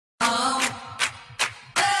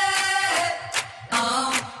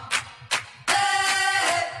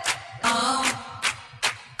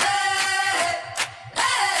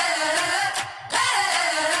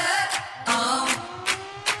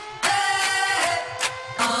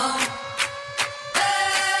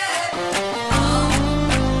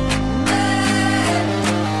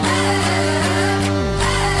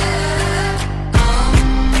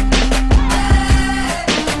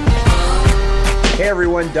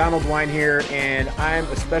everyone, Donald Wine here, and I'm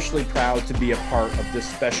especially proud to be a part of this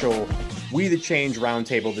special We the Change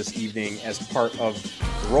Roundtable this evening as part of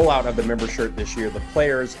the rollout of the member shirt this year. The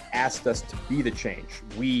players asked us to be the change.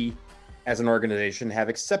 We, as an organization, have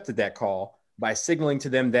accepted that call by signaling to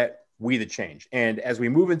them that we the change. And as we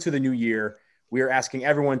move into the new year, we are asking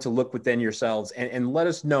everyone to look within yourselves and let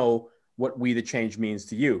us know what we the change means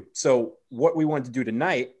to you. So what we wanted to do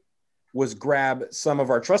tonight was grab some of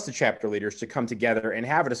our trusted chapter leaders to come together and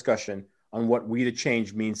have a discussion on what we the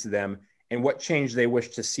change means to them and what change they wish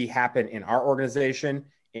to see happen in our organization,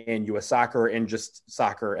 in U.S. soccer, and just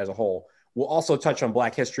soccer as a whole. We'll also touch on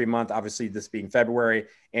Black History Month, obviously this being February,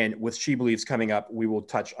 and with She Believes coming up, we will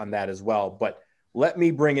touch on that as well. But let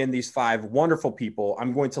me bring in these five wonderful people.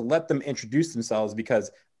 I'm going to let them introduce themselves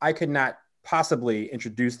because I could not possibly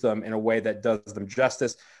introduce them in a way that does them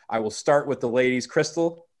justice. I will start with the ladies.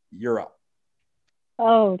 Crystal, you're up.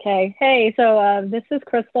 Oh, okay. Hey, so this is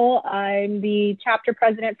Crystal. I'm the chapter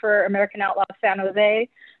president for American Outlaws San Jose,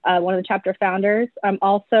 one of the chapter founders. I'm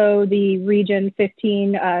also the Region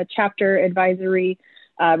 15 chapter advisory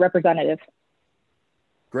representative.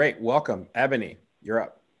 Great. Welcome. Ebony, you're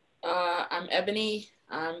up. I'm Ebony.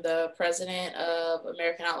 I'm the president of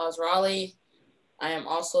American Outlaws Raleigh. I am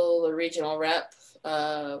also the regional rep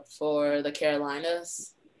for the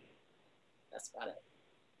Carolinas. That's about it.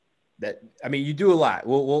 You do a lot.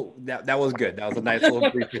 That was good. That was a nice little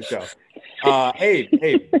brief intro. Abe,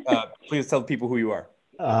 please tell people who you are.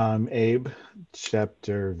 I'm Abe,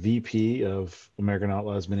 chapter VP of American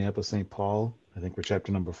Outlaws Minneapolis St. Paul. I think we're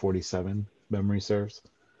chapter number 47, memory serves.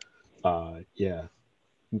 Yeah,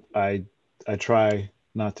 I try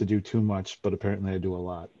not to do too much, but apparently I do a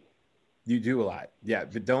lot. You do a lot, yeah.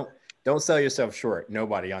 But don't sell yourself short.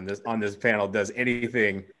 Nobody on this panel does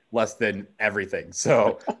anything less than everything.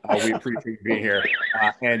 So we appreciate you being here.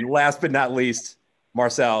 And last but not least,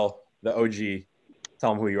 Marcel, the OG.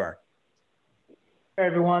 Tell them who you are. Hey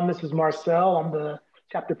everyone, this is Marcel. I'm the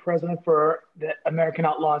chapter president for the American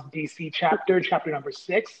Outlaws DC chapter number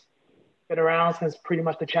 6. Been around since pretty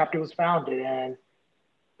much the chapter was founded, and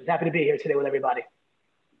I'm happy to be here today with everybody.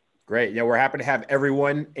 Great. Yeah, we're happy to have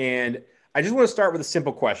everyone. And I just want to start with a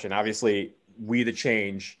simple question. Obviously, we the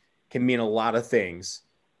change can mean a lot of things,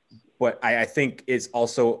 but I think it's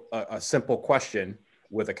also a simple question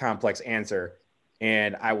with a complex answer.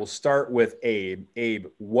 And I will start with Abe. Abe,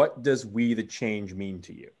 what does we the change mean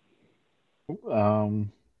to you?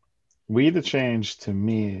 We the change to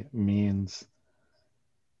me means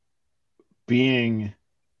being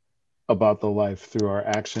about the life through our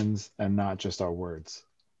actions and not just our words.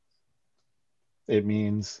 It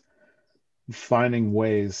means finding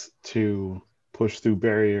ways to push through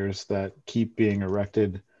barriers that keep being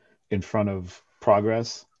erected in front of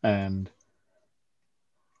progress and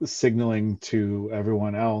signaling to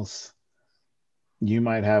everyone else, you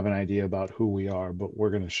might have an idea about who we are, but we're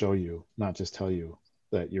going to show you, not just tell you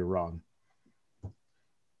that you're wrong.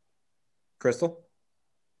 Crystal?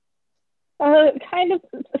 Kind of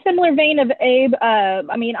a similar vein of Abe.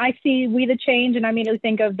 I see we the change and I immediately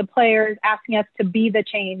think of the players asking us to be the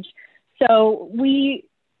change. So we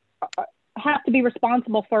have to be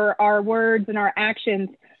responsible for our words and our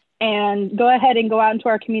actions and go ahead and go out into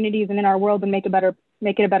our communities and in our world and make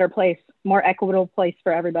it a better place, more equitable place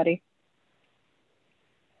for everybody.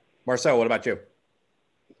 Marcel, what about you?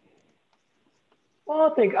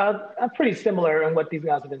 Well, I think I'm pretty similar in what these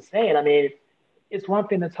guys have been saying. I mean, it's one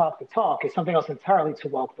thing to talk the talk. It's something else entirely to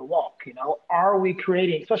walk the walk. You know, are we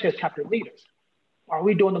creating, especially as chapter leaders, are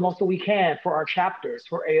we doing the most that we can for our chapters,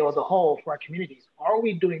 for AO as a whole, for our communities? Are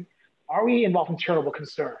we involved in charitable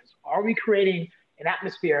concerns? Are we creating an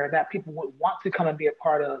atmosphere that people would want to come and be a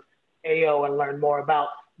part of AO and learn more about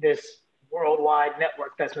this worldwide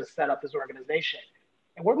network that's been set up, this organization?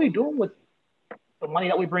 And what are we doing with the money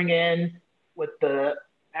that we bring in, with the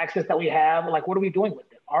access that we have? Like, what are we doing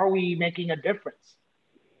with it? Are we making a difference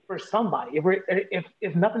for somebody?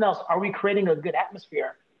 If nothing else, are we creating a good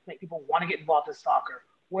atmosphere to make people want to get involved in soccer,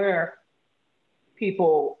 where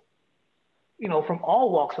people, you know, from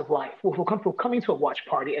all walks of life will come from coming to a watch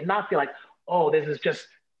party and not feel like, oh, there's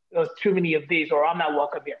too many of these, or I'm not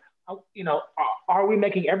welcome here. You know, are we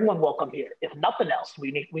making everyone welcome here? If nothing else,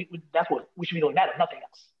 that's what we should be doing, that if nothing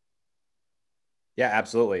else. Yeah,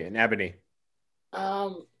 absolutely. And Ebony?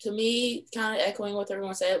 To me, kind of echoing what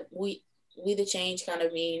everyone said, we the change kind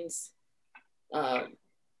of means, talk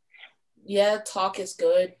is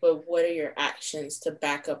good, but what are your actions to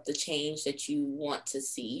back up the change that you want to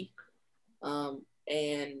see?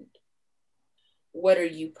 And what are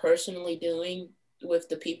you personally doing with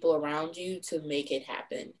the people around you to make it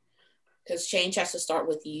happen? Because change has to start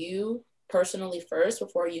with you personally first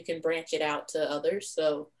before you can branch it out to others.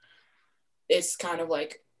 So it's kind of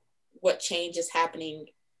like what change is happening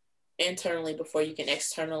internally before you can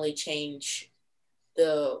externally change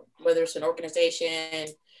whether it's an organization,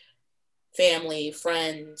 family,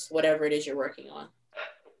 friends, whatever it is you're working on.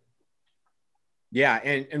 Yeah.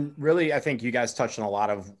 And really, I think you guys touched on a lot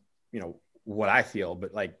of, what I feel,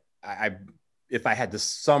 but like if I had to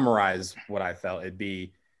summarize what I felt, it'd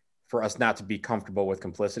be for us not to be comfortable with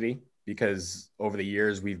complicity, because over the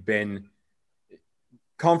years we've been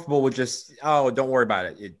comfortable with just, oh, don't worry about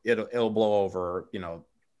it. It'll blow over.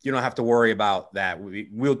 You don't have to worry about that.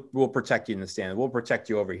 We'll protect you in the stand. We'll protect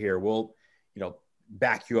you over here. We'll,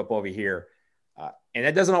 back you up over here. And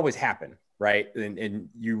that doesn't always happen. Right. And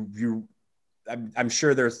I'm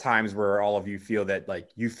sure there's times where all of you feel that like,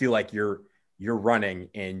 you feel like you're running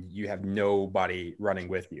and you have nobody running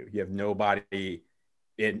with you. You have nobody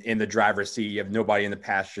in the driver's seat. You have nobody in the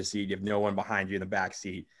passenger seat. You have no one behind you in the back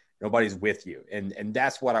seat. Nobody's with you. And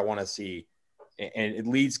that's what I want to see. And it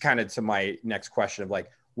leads kind of to my next question of like,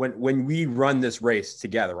 when we run this race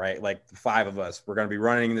together, right? Like the 5 of us, we're going to be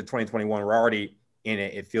running in the 2021. We're already in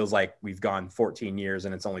it. It feels like we've gone 14 years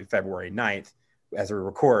and it's only February 9th as we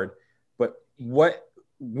record. But when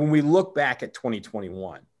we look back at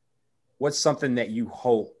 2021, what's something that you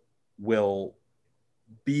hope will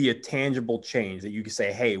be a tangible change that you can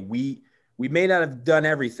say, hey, we may not have done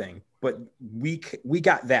everything, but we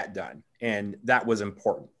got that done. And that was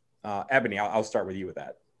important. Ebony, I'll start with you with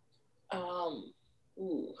that.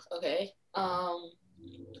 Okay.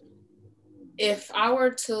 If I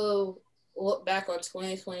were to look back on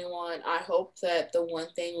 2021, I hope that the one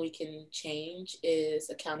thing we can change is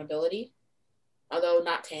accountability. Although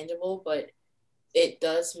not tangible, but it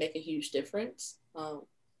does make a huge difference,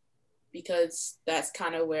 because that's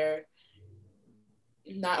kind of where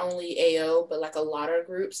not only AO, but like a lot of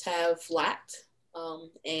groups have lacked.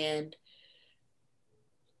 And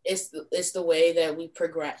it's the way that we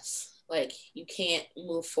progress. Like you can't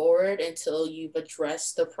move forward until you've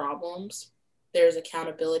addressed the problems. There's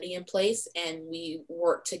accountability in place and we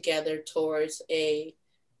work together towards a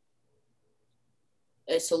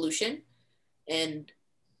solution. And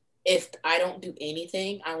if I don't do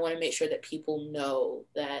anything, I want to make sure that people know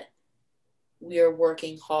that we are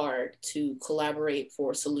working hard to collaborate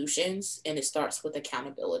for solutions, and it starts with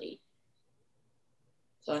accountability.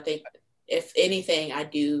 So I think if anything I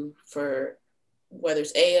do for whether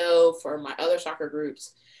it's AO, for my other soccer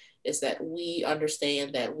groups, is that we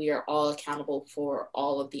understand that we are all accountable for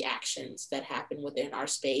all of the actions that happen within our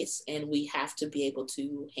space, and we have to be able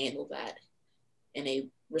to handle that in a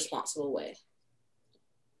responsible way.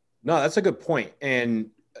 No, that's a good point.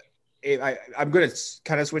 And I'm going to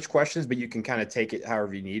kind of switch questions, but you can kind of take it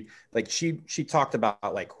however you need. Like she talked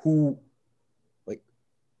about like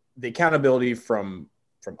the accountability from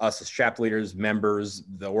us as chapter leaders, members,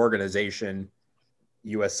 the organization,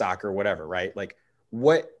 US Soccer, whatever, right? Like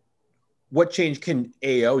what change can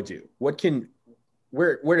AO do?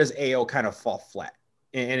 Where does AO kind of fall flat?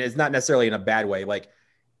 And it's not necessarily in a bad way. Like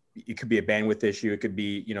it could be a bandwidth issue. It could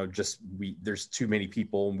be, there's too many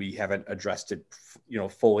people and we haven't addressed it,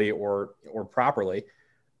 fully or properly.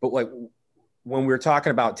 But like when we're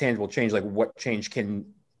talking about tangible change, like what change can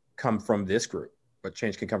come from this group? What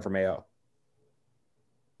change can come from AO?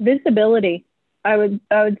 Visibility. I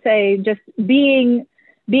would say just being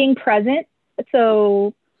present.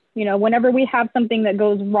 So, whenever we have something that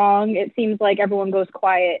goes wrong, it seems like everyone goes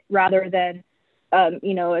quiet rather than,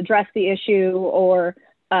 address the issue or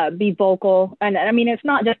be vocal. And I mean, it's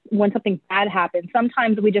not just when something bad happens.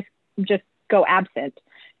 Sometimes we just go absent,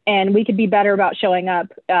 and we could be better about showing up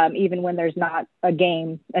even when there's not a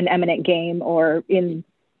game, an imminent game, or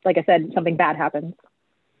like I said, something bad happens.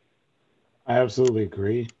 I absolutely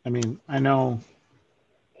agree. I mean, I know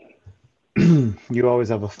you always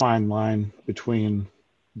have a fine line between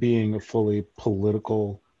being a fully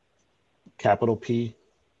political, capital P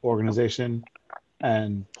organization,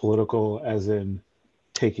 and political as in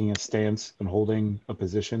taking a stance and holding a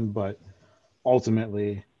position. But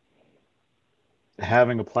ultimately,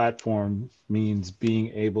 having a platform means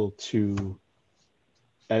being able to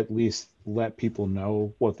at least let people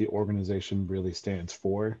know what the organization really stands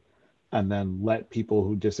for, and then let people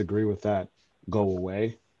who disagree with that go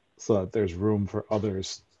away so that there's room for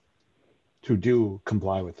others to do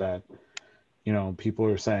comply with that. People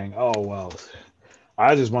are saying, oh, well,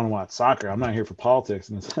 I just want to watch soccer. I'm not here for politics.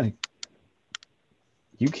 And it's like,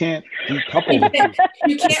 you can't decouple the two.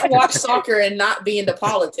 You can't watch soccer and not be into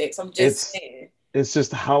politics. I'm just saying. It's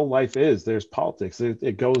just how life is. There's politics.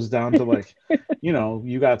 It goes down to like,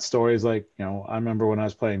 you got stories like, I remember when I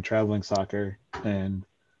was playing traveling soccer and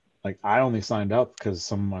Like I only signed up because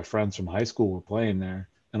some of my friends from high school were playing there,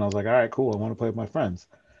 and I was like, all right, cool, I want to play with my friends.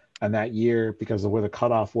 And that year, because of where the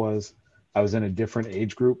cutoff was, I was in a different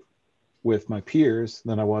age group with my peers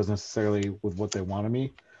than I was necessarily with what they wanted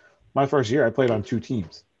me. My first year, I played on 2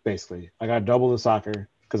 teams, basically. I got double the soccer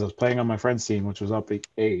because I was playing on my friend's team, which was up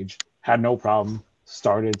age, had no problem,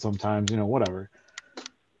 started sometimes, whatever.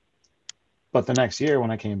 But the next year,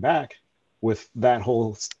 when I came back with that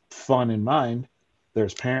whole fun in mind,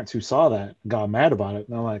 there's parents who saw that, got mad about it,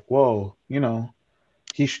 and they're like, whoa,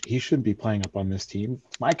 he shouldn't be playing up on this team.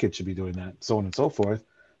 My kid should be doing that, so on and so forth.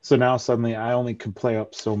 So now suddenly I only can play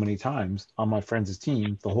up so many times on my friends'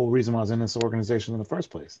 team. The whole reason why I was in this organization in the first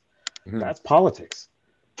place. Mm-hmm. That's politics.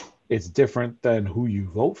 It's different than who you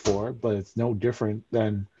vote for, but it's no different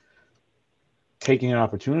than taking an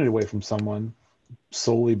opportunity away from someone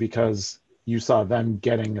solely because you saw them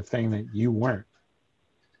getting a thing that you weren't.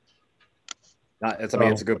 It's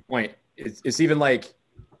a good point. It's even like,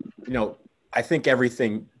 I think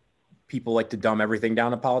people like to dumb everything down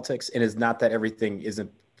to politics, and it's not that everything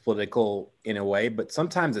isn't political in a way, but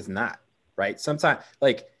sometimes it's not, right? Sometimes,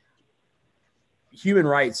 like, human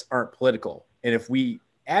rights aren't political. And if we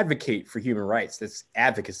advocate for human rights, that's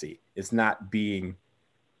advocacy. It's not being,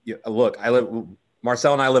 look,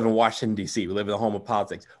 Marcel and I live in Washington, D.C. We live in the home of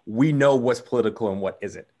politics. We know what's political and what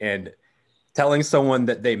isn't. And telling someone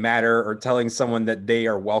that they matter, or telling someone that they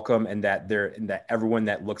are welcome, and that everyone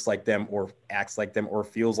that looks like them or acts like them or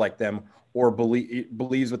feels like them or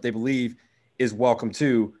believes what they believe is welcome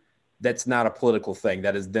too. That's not a political thing.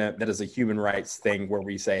 That is a human rights thing where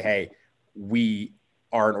we say, hey, we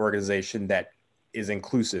are an organization that is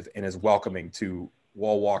inclusive and is welcoming to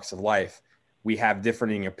all walks of life. We have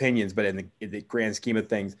differing opinions, but in the grand scheme of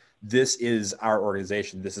things, this is our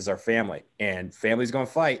organization. This is our family, and family's going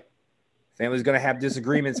to fight. Family's going to have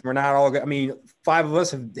disagreements. We're not all, 5 of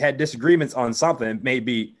us have had disagreements on something. It may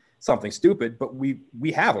be something stupid, but we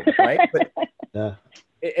have them, right? But yeah.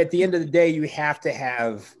 At the end of the day, you have to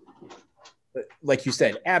have, like you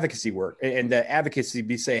said, advocacy work. And the advocacy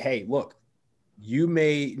be say, hey, look, you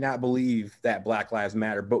may not believe that Black Lives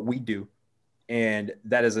Matter, but we do. And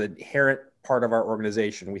that is an inherent part of our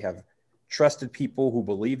organization. We have trusted people who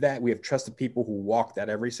believe that. We have trusted people who walk that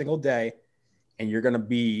every single day. And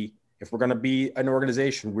if we're going to be an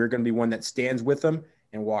organization, we're going to be one that stands with them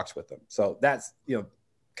and walks with them. So that's,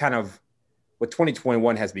 kind of what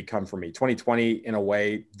 2021 has become for me. 2020 in a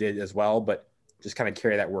way did as well, but just kind of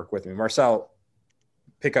carry that work with me. Marcel,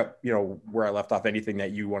 pick up, where I left off, anything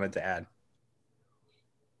that you wanted to add.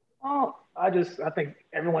 Oh, I think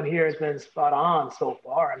everyone here has been spot on so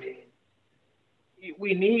far. I mean,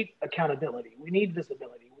 we need accountability. We need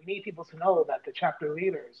visibility. We need people to know that the chapter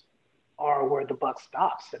leaders are where the buck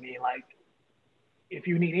stops. I mean, like, if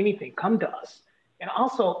you need anything, come to us. And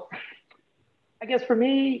also, I guess for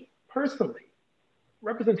me personally,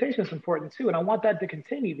 representation is important too. And I want that to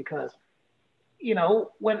continue because,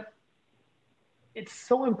 when it's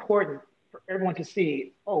so important for everyone to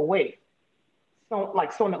see, oh, wait,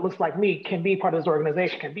 someone that looks like me can be part of this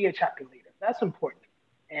organization, can be a chapter leader. That's important.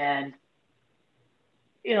 And,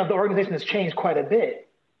 the organization has changed quite a bit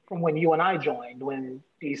from when you and I joined, when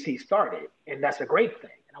DC started. And that's a great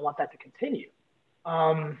thing. And I want that to continue.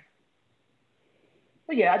 But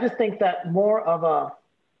yeah, I just think that more of not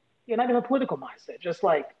even a political mindset, just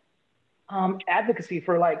like advocacy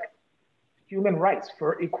for like human rights,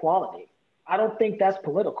 for equality. I don't think that's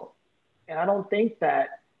political. And I don't think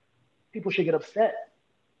that people should get upset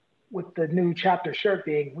with the new chapter shirt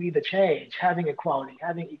being "We the Change," having equality,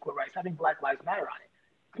 having equal rights, having Black Lives Matter on it.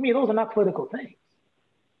 To me, those are not political things.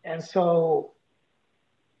 And so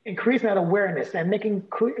increasing that awareness and making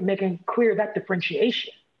clear that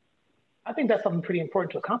differentiation, I think that's something pretty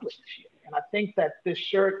important to accomplish this year. And I think that this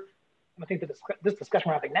shirt, and I think that this discussion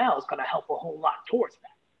we're having now is going to help a whole lot towards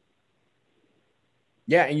that.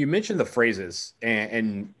 Yeah, and you mentioned the phrases,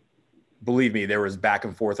 and believe me, there was back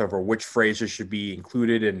and forth over which phrases should be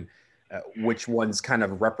included and which ones kind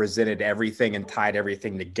of represented everything and tied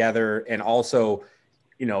everything together. And also,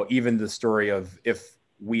 even the story of, if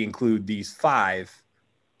we include these 5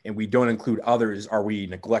 and we don't include others, are we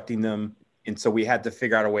neglecting them? And so we had to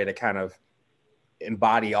figure out a way to kind of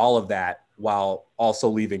embody all of that while also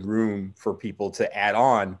leaving room for people to add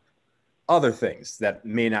on other things that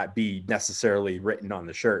may not be necessarily written on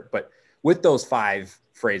the shirt. But with those 5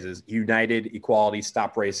 phrases, united, equality,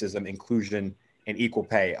 stop racism, inclusion, and equal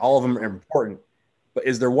pay, all of them are important. But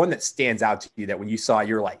is there one that stands out to you that when you saw,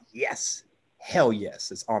 you're like, yes, hell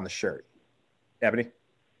yes, it's on the shirt? Ebony?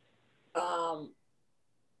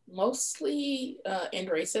 Mostly end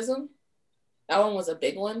racism. That one was a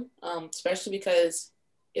big one, especially because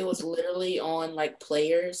it was literally on like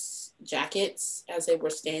players' jackets as they were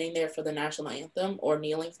standing there for the national anthem or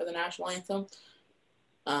kneeling for the national anthem.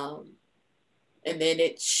 And then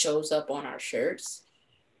it shows up on our shirts.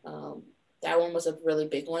 That one was a really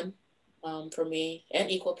big one for me, and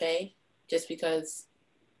equal pay, just because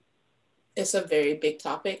it's a very big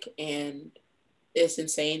topic and it's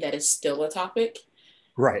insane that it's still a topic.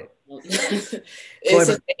 Right. It's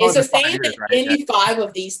insane that any 5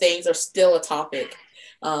 of these things are still a topic.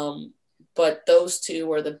 But those 2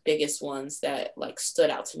 were the biggest ones that like stood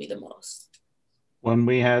out to me the most. When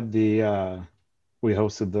we had we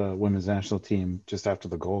hosted the women's national team just after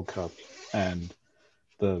the Gold Cup and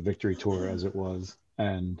the victory tour as it was,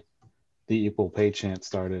 and the equal pay chant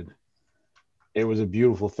started. It was a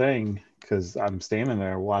beautiful thing because I'm standing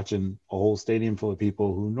there watching a whole stadium full of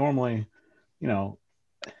people who normally, you know,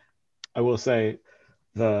 I will say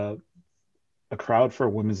a crowd for a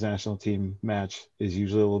women's national team match is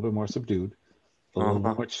usually a little bit more subdued, a little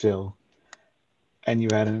bit more chill. And you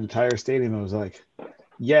had an entire stadium that was like,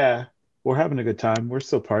 yeah, we're having a good time. We're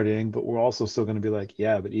still partying, but we're also still going to be like,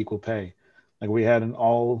 yeah, but equal pay. Like we had an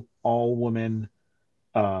all woman,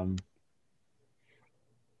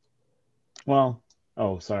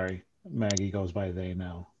 sorry. Maggie goes by they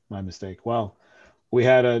now. My mistake. Well, we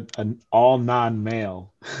had an all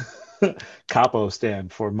non-male capo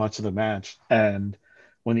stand for much of the match. And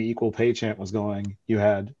when the equal pay chant was going, you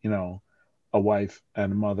had, you know, a wife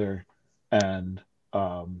and a mother and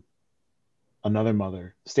another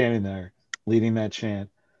mother standing there leading that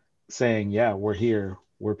chant saying, yeah, we're here.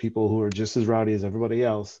 We're people who are just as rowdy as everybody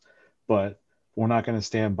else, but we're not going to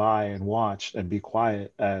stand by and watch and be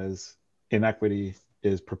quiet as inequity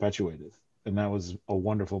is perpetuated. And that was a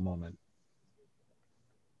wonderful moment.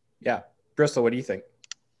 Yeah. Bristol, what do you think?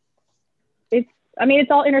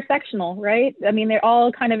 It's all intersectional, right? I mean, they're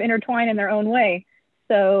all kind of intertwined in their own way.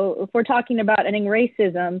 So if we're talking about ending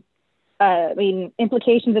racism,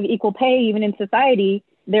 implications of equal pay, even in society,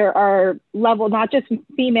 there are levels, not just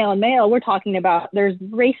female and male, we're talking about there's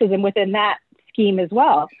racism within that scheme as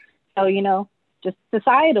well. So, you know, just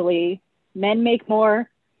societally, men make more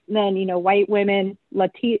than, you know, white women,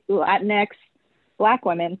 Latinx, Black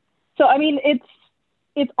women. So, I mean,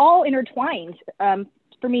 it's all intertwined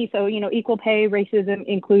for me. So, you know, equal pay, racism,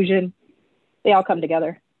 inclusion, they all come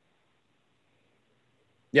together.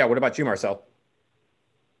 Yeah. What about you, Marcel?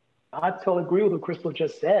 I totally agree with what Crystal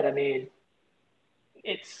just said. I mean,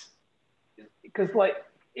 it's because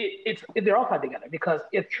they're all tied together, because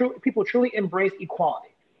if people truly embrace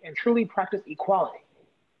equality and truly practice equality,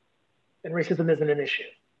 then racism isn't an issue.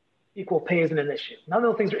 Equal pay isn't an issue. None of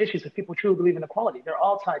those things are issues if people truly believe in equality. They're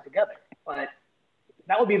all tied together. But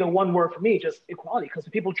that would be the one word for me, just equality, because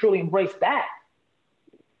if people truly embrace that,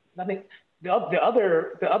 I think the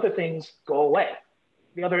other things go away.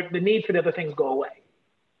 The need for the other things go away.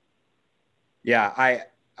 Yeah, I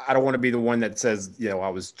don't want to be the one that says, you know, I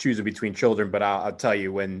was choosing between children, but I'll tell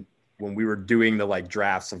you, when we were doing the like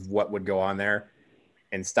drafts of what would go on there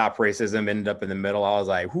and Stop Racism ended up in the middle, I was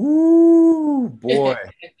like, whoo, boy,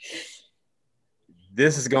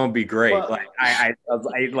 this is going to be great. Well, like I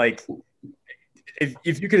like,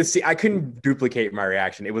 if you could see, I couldn't duplicate my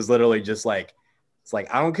reaction. It was literally just like, it's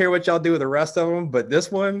like, I don't care what y'all do with the rest of them, but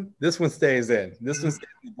this one stays in. This one stays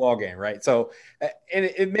in the ball game, right? So, and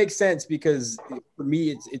it makes sense because for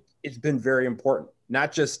me, it's been very important,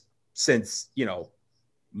 not just since, you know,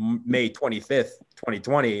 May 25th,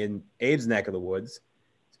 2020 in Abe's neck of the woods.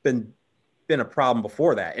 It's been a problem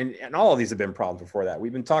before that, and all of these have been problems before that.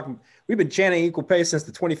 We've been chanting equal pay since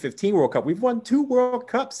the 2015 World Cup. We've won 2 World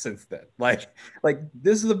Cups since then. Like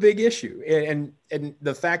this is a big issue, and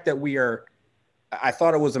the fact that I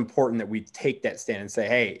thought it was important that we take that stand and say,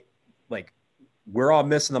 hey, like, we're all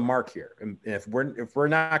missing the mark here. And if we're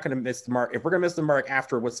not going to miss the mark, if we're going to miss the mark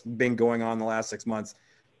after what's been going on the last 6 months,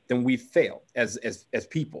 then we failed as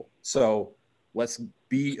people. So let's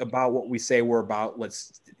be about what we say we're about.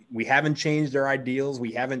 We haven't changed our ideals.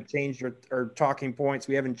 We haven't changed our talking points.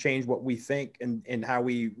 We haven't changed what we think and how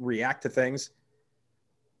we react to things.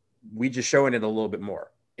 We just showing it a little bit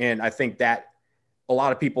more. And I think that a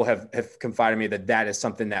lot of people have confided to me that is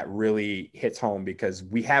something that really hits home, because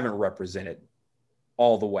we haven't represented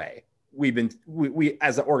all the way. We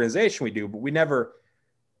as an organization we do, but we never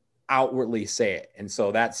outwardly say it. And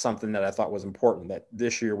so that's something that I thought was important, that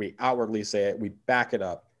this year we outwardly say it, we back it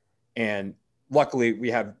up. And luckily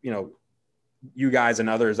we have, you know, you guys and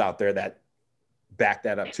others out there that back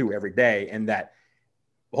that up too every day. And that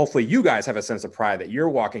hopefully you guys have a sense of pride that you're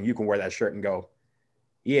walking, you can wear that shirt and go,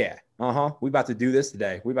 yeah, we about to do this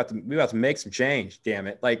today. We about to make some change. Damn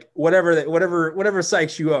it. Like whatever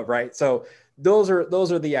psychs you up. Right. So those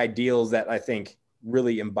are the ideals that I think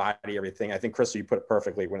really embody everything. I think, Crystal, you put it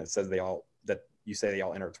perfectly when it says they all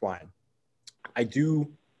intertwine. I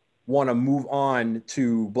do want to move on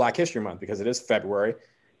to Black History Month because it is February.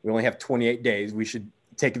 We only have 28 days. We should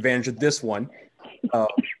take advantage of this one.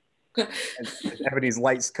 Ebony's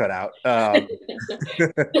lights cut out. But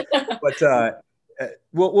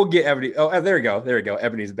we'll get Ebony. Oh, there we go.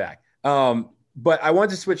 Ebony's back. But I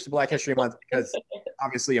wanted to switch to Black History Month because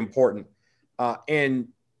obviously important. And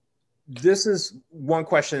this is one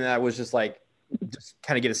question that I was just like, just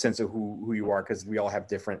kind of get a sense of who you are, because we all have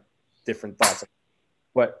different thoughts.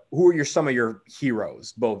 But who are some of your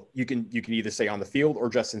heroes? Both you can either say on the field or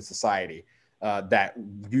just in society that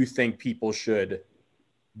you think people should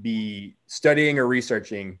be studying or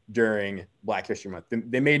researching during Black History Month.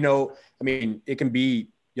 They may know. I mean, it can be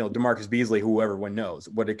DeMarcus Beasley, who everyone knows,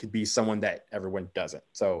 but it could be someone that everyone doesn't.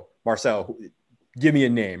 So Marcel, give me a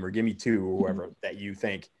name or give me two or whoever that you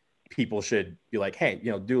think people should be like, hey,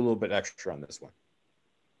 do a little bit extra on this one.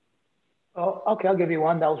 Oh, okay, I'll give you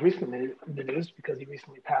one that was recently in the news because he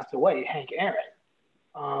recently passed away, Hank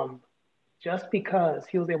Aaron. Just because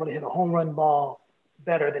he was able to hit a home run ball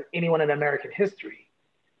better than anyone in American history,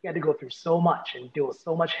 he had to go through so much and deal with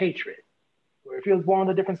so much hatred. Where if he was born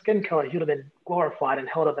with a different skin color, he would have been glorified and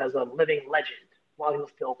held up as a living legend while he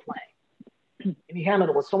was still playing. And he handled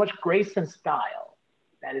it with so much grace and style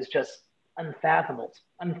that is just unfathomable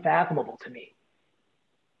to me.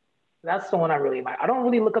 That's the one I really admire. I don't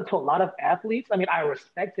really look up to a lot of athletes. I mean, I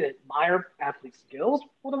respect and admire athlete skills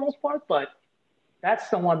for the most part, but that's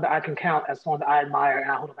someone that I can count as someone that I admire and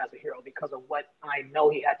I hold him as a hero because of what I know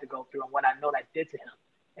he had to go through and what I know that did to him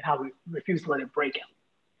and how we refused to let it break him.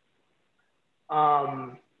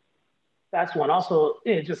 That's one. Also,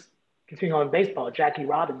 just continuing on baseball, Jackie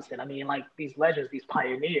Robinson. I mean, like these legends, these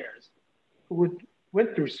pioneers who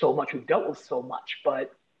went through so much, who dealt with so much,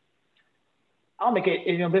 but I'll make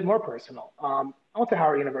it a bit more personal. I went to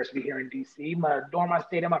Howard University here in DC. My dorm I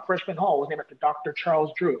stayed in my freshman hall was named after Dr.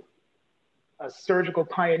 Charles Drew, a surgical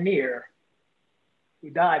pioneer who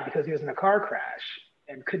died because he was in a car crash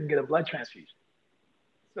and couldn't get a blood transfusion.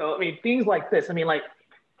 So, I mean, things like this, I mean, like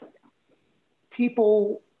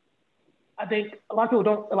people, I think a lot of people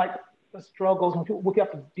don't like the struggles and what you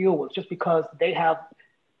have to deal with just because they have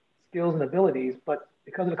skills and abilities, but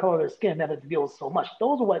because of the color of their skin, they have to deal with so much.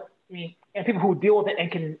 Those are what, I mean, and people who deal with it and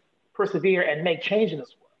can persevere and make change in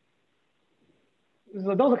this world.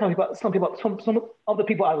 So those are kind of some of the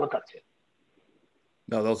people I look up to.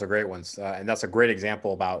 No, those are great ones, and that's a great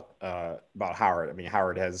example about Howard. I mean,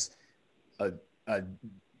 Howard has a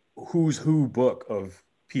who's who book of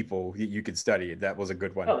people you could study. That was a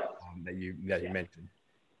good one that you mentioned.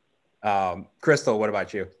 Crystal, what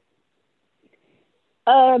about you?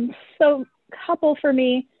 So couple for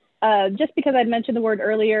me. Just because I'd mentioned the word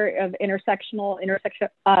earlier of intersectionality,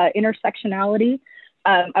 I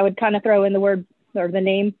would kind of throw in the word or the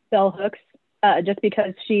name Bell Hooks, just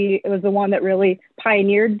because she was the one that really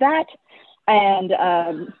pioneered that, and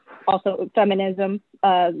also feminism,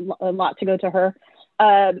 a lot to go to her.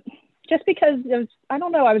 Just because I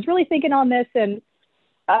don't know, I was really thinking on this, and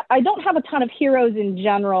I don't have a ton of heroes in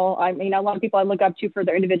general. I mean, a lot of people I look up to for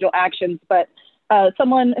their individual actions, but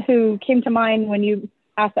someone who came to mind when you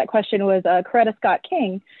asked that question was Coretta Scott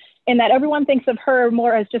King, in that everyone thinks of her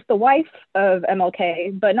more as just the wife of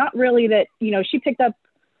MLK, but not really that, she picked up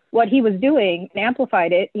what he was doing and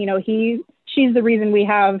amplified it. She's the reason we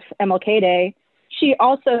have MLK Day. She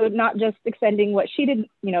also not just extending what she did,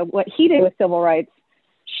 what he did with civil rights,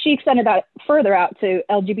 she extended that further out to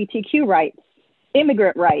LGBTQ rights,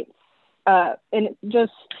 immigrant rights, and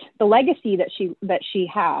just the legacy that she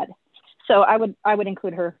had. So I would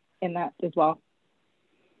include her in that as well.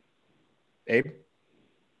 Abe?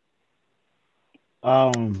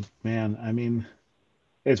 Man, I mean,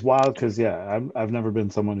 it's wild because I've never been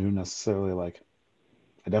someone who necessarily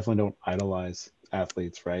I definitely don't idolize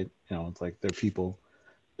athletes, right? It's like they're people.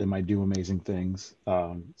 They might do amazing things.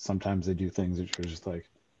 Sometimes they do things that you're just like,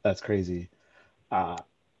 that's crazy. I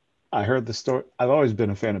heard the story. I've always been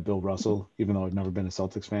a fan of Bill Russell, even though I've never been a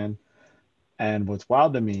Celtics fan. And what's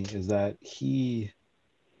wild to me is that he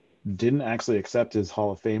didn't actually accept his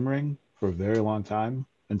Hall of Fame ring for a very long time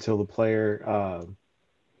until the player,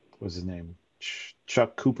 what was his name?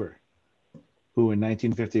 Chuck Cooper, who in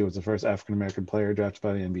 1950 was the first African-American player drafted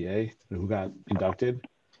by the NBA who got inducted.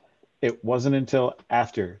 It wasn't until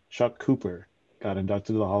after Chuck Cooper got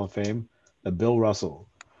inducted to the Hall of Fame that Bill Russell,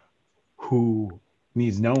 who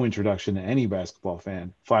needs no introduction to any basketball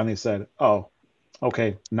fan, finally said, oh,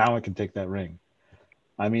 okay, now I can take that ring.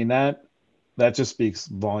 I mean, that that just speaks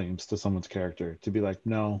volumes to someone's character to be like,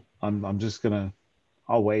 no, I'm just gonna,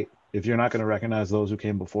 I'll wait. If you're not gonna recognize those who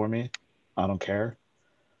came before me, I don't care.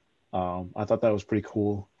 I thought that was pretty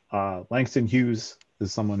cool. Langston Hughes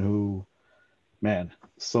is someone who, man,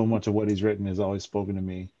 so much of what he's written has always spoken to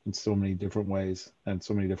me in so many different ways and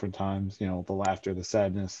so many different times. You know, the laughter, the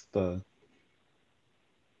sadness, the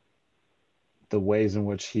ways in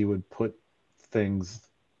which he would put things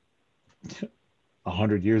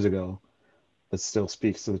 100 years ago that still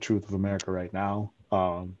speaks to the truth of America right now.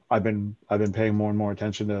 I've been paying more and more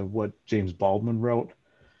attention to what James Baldwin wrote,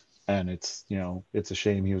 and it's a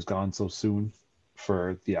shame he was gone so soon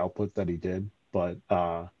for the output that he did. But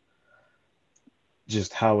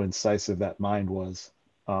just how incisive that mind was.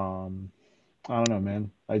 I don't know,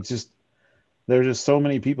 man. There's just so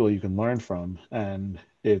many people you can learn from, and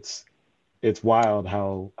it's wild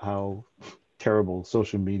how terrible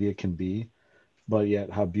social media can be, but yet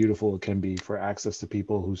how beautiful it can be for access to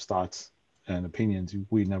people whose thoughts and opinions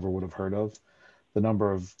we never would have heard of. The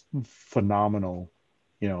number of phenomenal,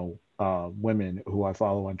 women who I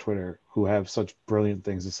follow on Twitter who have such brilliant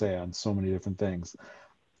things to say on so many different things.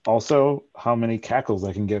 Also, how many cackles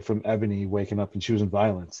I can get from Ebony waking up and choosing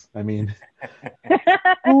violence. I mean,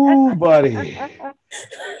 ooh, buddy.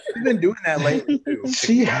 She's been doing that lately too.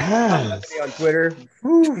 She has. On Twitter.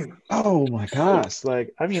 Whew. Oh my gosh.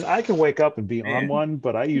 Like, I mean, I can wake up and be on one,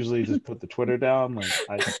 but I usually just put the Twitter down.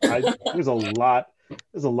 Like there's a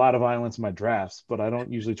lot of violence in my drafts, but I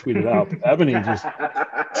don't usually tweet it out. Ebony just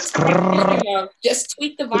just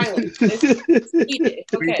tweet the violence. Just tweet it.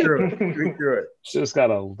 Okay. Tweet through it. Just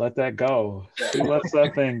gotta let that go. She lets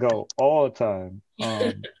that thing go all the time.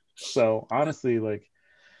 So honestly, like,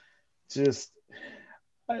 just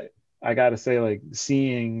I gotta say, like,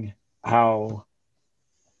 seeing how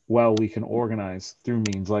well we can organize through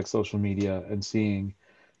means like social media and seeing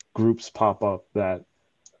groups pop up that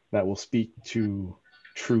will speak to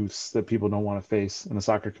truths that people don't want to face in the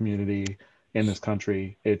soccer community in this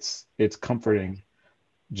country. It's comforting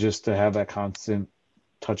just to have that constant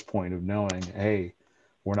touch point of knowing, hey,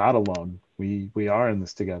 we're not alone. We are in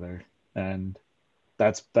this together. And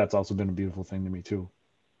that's also been a beautiful thing to me too.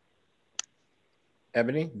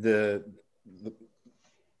 Ebony, the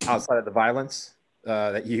outside of the violence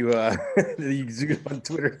that you that you exude on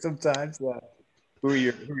Twitter sometimes, who are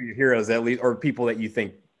your heroes, at least, or people that you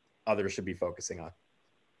think others should be focusing on?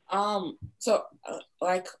 So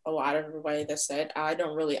like a lot of everybody that said, I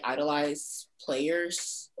don't really idolize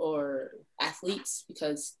players or athletes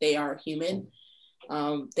because they are human.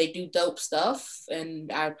 They do dope stuff, and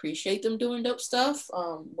I appreciate them doing dope stuff,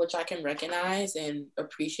 which I can recognize and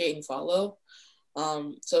appreciate and follow.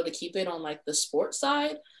 So to keep it on like the sports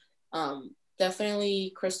side,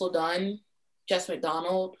 definitely Crystal Dunn, Jess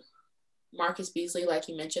McDonald, Marcus Beasley, like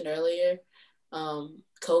you mentioned earlier,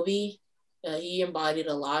 Kobe. He embodied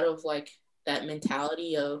a lot of like that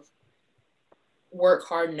mentality of work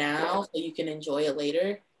hard now so you can enjoy it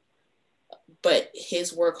later. But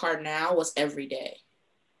his work hard now was every day.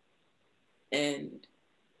 And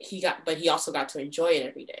he also got to enjoy it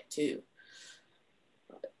every day too.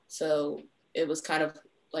 So it was kind of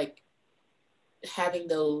like having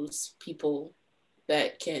those people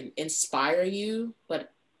that can inspire you,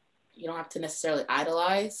 but you don't have to necessarily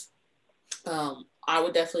idolize. I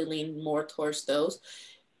would definitely lean more towards those.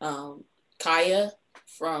 Kaya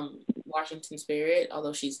from Washington Spirit,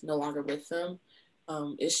 although she's no longer with them,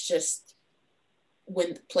 it's just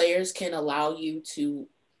when players can allow you to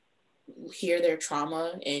hear their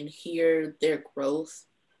trauma and hear their growth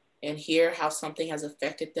and hear how something has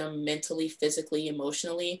affected them mentally, physically,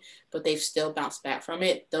 emotionally, but they've still bounced back from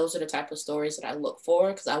it. Those are the type of stories that I look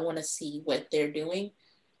for because I want to see what they're doing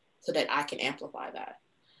so that I can amplify that.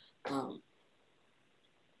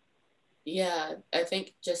 Yeah, I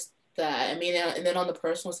think just that. I mean, and then on the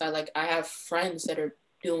personal side, like I have friends that are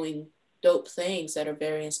doing dope things that are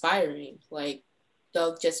very inspiring. Like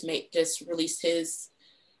Doug just released his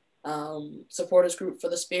supporters group for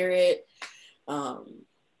the Spirit.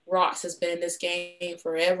 Rox has been in this game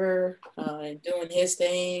forever and doing his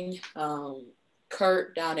thing.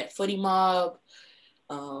 Kurt down at Footy Mob.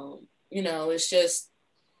 It's just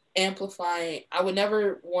amplifying. I would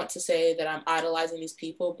never want to say that I'm idolizing these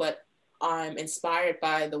people, but I'm inspired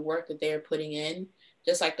by the work that they're putting in,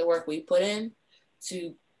 just like the work we put in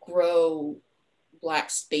to grow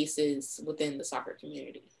Black spaces within the soccer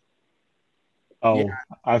community. Oh, yeah.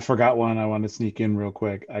 I forgot one I want to sneak in real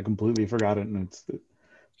quick. I completely forgot it, and it's the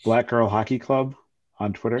Black Girl Hockey Club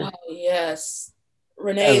on Twitter. Oh, yes.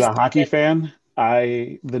 Renee. As a hockey fan,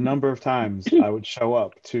 the number of times I would show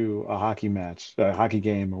up to a hockey match, a hockey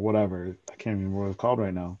game or whatever, I can't remember what it's called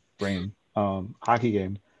right now, brain hockey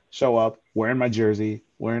game, show up wearing my jersey,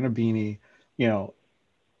 wearing a beanie, you know,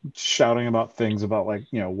 shouting about things about like,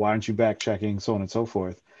 you know, why aren't you back checking, so on and so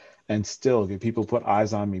forth, and still get people put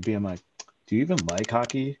eyes on me being like, do you even like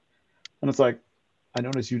hockey? And it's like, I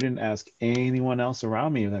noticed you didn't ask anyone else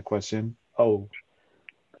around me that question. Oh,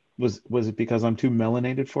 was it because I'm too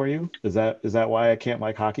melanated for you? Is that why I can't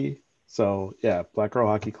like hockey? So yeah, Black Girl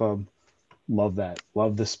Hockey Club, love that.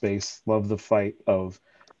 Love the space, love the fight of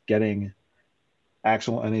getting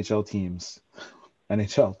actual NHL teams.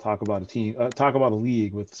 NHL talk about a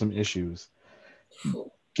league with some issues,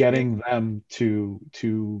 getting them to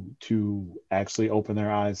actually open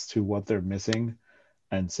their eyes to what they're missing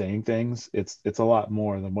and saying things. It's a lot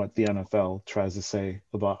more than what the NFL tries to say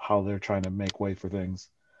about how they're trying to make way for things.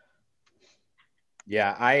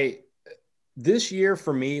 Yeah, this year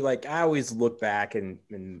for me, like I always look back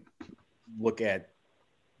and look at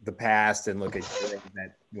the past and look at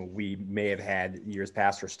that we may have had years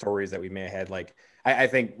past or stories that we may have had. Like I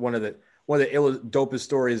think one of the dopest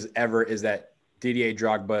stories ever is that Didier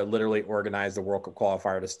Drogba literally organized the World Cup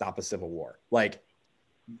qualifier to stop a civil war. Like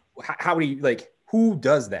how do you, like, who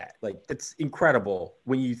does that? Like, it's incredible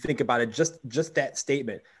when you think about it, just that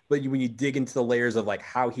statement. But when you dig into the layers of like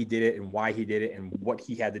how he did it and why he did it and what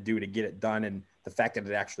he had to do to get it done and the fact that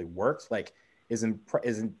it actually worked, like is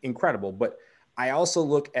incredible. But I also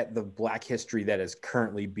look at the Black history that is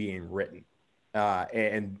currently being written,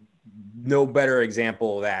 and no better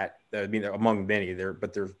example of that. I mean, among many there,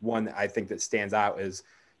 but there's one that I think that stands out is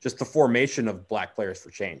just the formation of Black Players for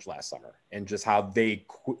Change last summer, and just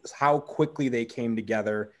how quickly they came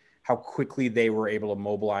together, how quickly they were able to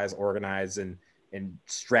mobilize, organize, and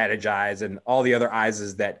strategize, and all the other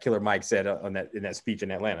I's that Killer Mike said in that speech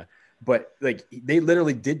in Atlanta. But like they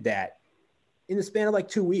literally did that in the span of like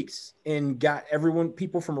 2 weeks and got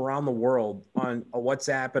people from around the world on a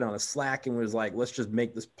WhatsApp and on a Slack and was like, let's just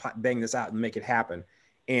bang this out and make it happen.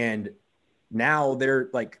 And now they're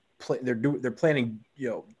like, they're planning,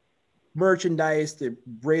 merchandise, they're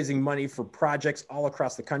raising money for projects all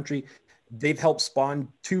across the country. They've helped spawn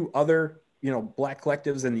 2 other, Black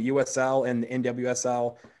collectives in the USL and the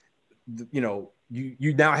NWSL.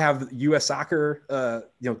 You now have US Soccer,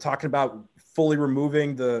 talking about fully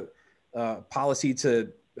removing the policy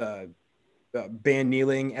to ban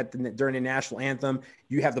kneeling during the national anthem.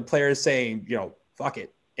 You have the players saying, fuck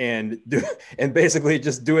it, and basically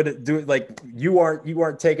just do it like you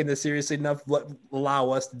aren't taking this seriously enough. Allow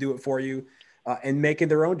us to do it for you, and making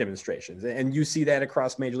their own demonstrations. And you see that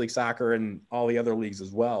across Major League Soccer and all the other leagues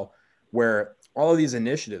as well, where all of these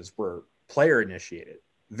initiatives were player initiated.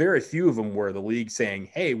 Very few of them were the league saying,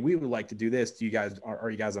 hey, we would like to do this. Do you guys, are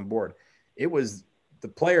you guys on board? It was the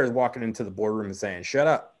players walking into the boardroom and saying, shut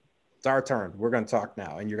up, it's our turn. We're going to talk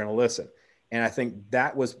now and you're going to listen. And I think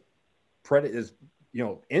that was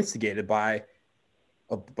instigated by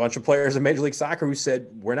a bunch of players in Major League Soccer who said,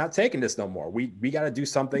 we're not taking this no more. We got to do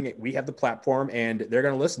something. We have the platform and they're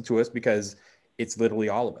going to listen to us because it's literally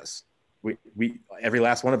all of us. We every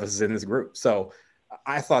last one of us is in this group. So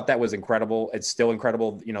I thought that was incredible. It's still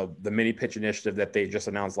incredible. The mini pitch initiative that they just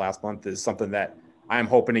announced last month is something that I'm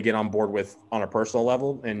hoping to get on board with on a personal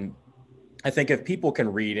level. And I think if people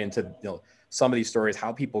can read into some of these stories,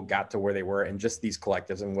 how people got to where they were and just these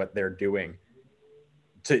collectives and what they're doing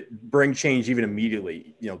to bring change even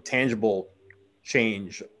immediately, tangible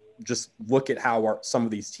change, just look at how some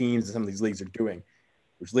of these teams and some of these leagues are doing,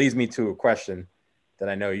 which leads me to a question that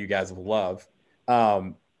I know you guys will love.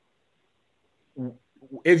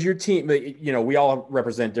 If your team, we all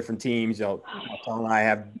represent different teams, Tom and I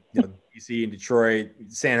have, DC and Detroit,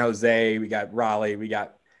 San Jose, we got Raleigh, we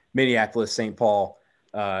got Minneapolis, St. Paul,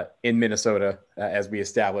 in Minnesota, as we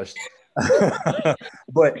established.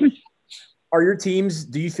 But are your teams,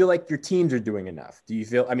 do you feel like your teams are doing enough? Do you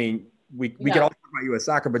feel, we can all talk about US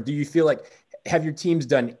Soccer, but do you feel like, have your teams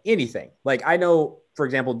done anything? Like I know, for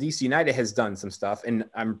example, DC United has done some stuff and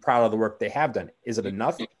I'm proud of the work they have done. Is it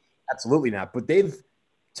enough? Absolutely not. But they've,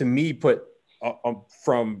 to me, put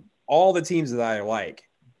from all the teams that I like,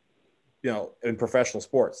 in professional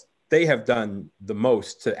sports, they have done the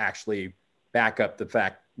most to actually back up the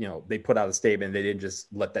fact, they put out a statement. They didn't just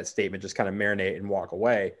let that statement just kind of marinate and walk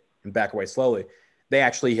away and back away slowly. They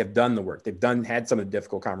actually have done the work. They've had some of the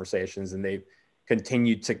difficult conversations and they've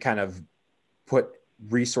continued to kind of put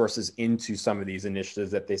resources into some of these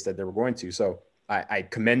initiatives that they said they were going to. So I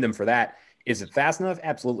commend them for that. Is it fast enough?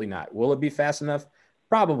 Absolutely not. Will it be fast enough?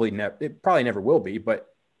 Probably never. It probably never will be,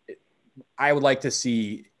 but I would like to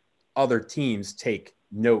see other teams take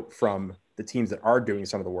note from the teams that are doing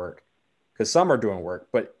some of the work, because some are doing work.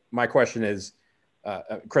 But my question is,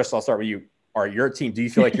 Chris, I'll start with you. or your team? Do you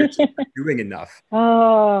feel like your team is doing enough?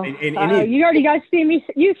 Oh, you already guys see me.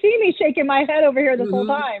 You see me shaking my head over here this whole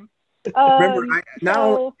time. Remember,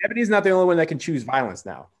 Ebony's not the only one that can choose violence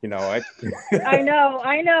now. You know,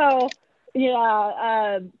 I know.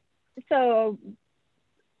 Yeah. So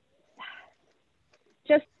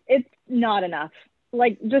just, it's not enough.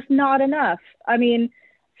 Like, just not enough. I mean,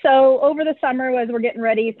 so over the summer, as we're getting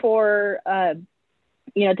ready for, for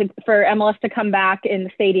MLS to come back in the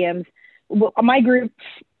stadiums, my group,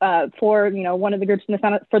 for, one of the groups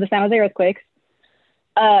for the San Jose Earthquakes,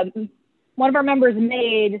 one of our members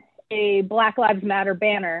made a Black Lives Matter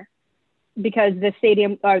banner because the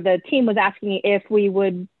stadium or the team was asking if we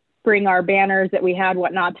would bring our banners that we had,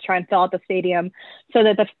 whatnot, to try and fill out the stadium so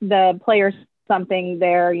that the players something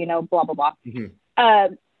there, blah, blah, blah.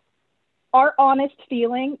 Mm-hmm. Our honest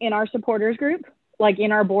feeling in our supporters group, like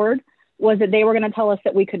in our board, was that they were going to tell us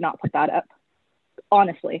that we could not put that up.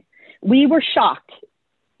 Honestly, we were shocked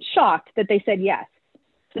that they said yes.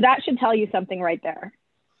 So that should tell you something right there,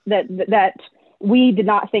 that we did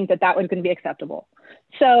not think that was going to be acceptable.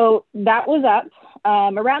 So that was up.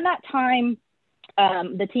 Around that time,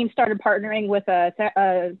 the team started partnering with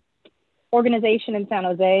a organization in San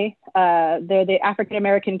Jose. They're the African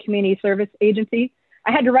American Community Service Agency.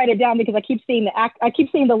 I had to write it down because I keep seeing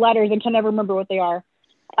the letters and can never remember what they are.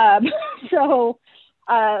 So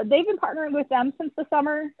they've been partnering with them since the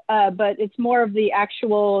summer, but it's more of the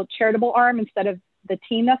actual charitable arm instead of the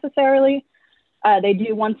team necessarily. They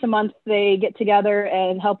do once a month, they get together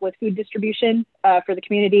and help with food distribution for the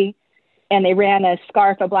community. And they ran a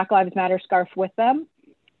Black Lives Matter scarf with them.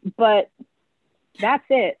 But that's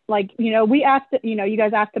it. Like, we asked, you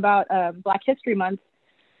guys asked about Black History Month.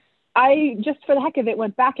 I just, for the heck of it,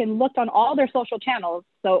 went back and looked on all their social channels.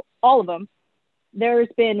 So all of them. There's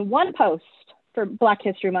been one post for Black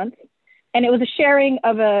History Month, and it was a sharing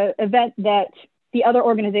of an event that the other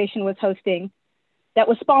organization was hosting that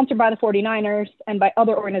was sponsored by the 49ers and by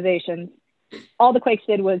other organizations. All the Quakes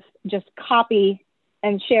did was just copy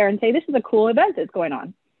and share and say, this is a cool event that's going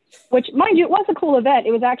on, which, mind you, it was a cool event.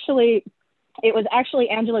 It was actually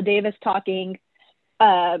Angela Davis talking,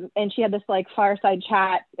 and she had this like fireside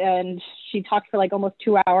chat, and she talked for like almost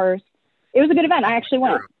 2 hours. It was a good event. I actually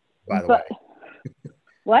went. By the way.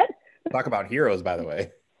 What? Talk about heroes, by the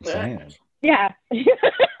way. Yeah.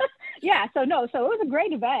 Yeah. So it was a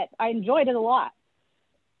great event. I enjoyed it a lot.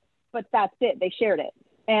 But that's it. They shared it.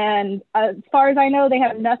 And as far as I know, they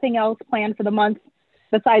have nothing else planned for the month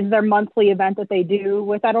besides their monthly event that they do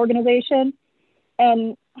with that organization.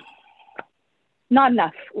 And not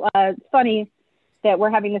enough. It's funny that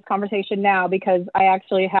we're having this conversation now because I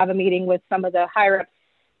actually have a meeting with some of the higher ups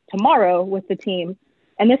tomorrow with the team.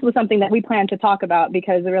 And this was something that we planned to talk about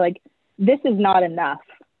because they were like, this is not enough.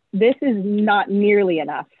 This is not nearly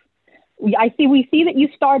enough. We see that you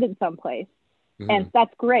started someplace, mm-hmm. and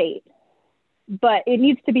that's great, but it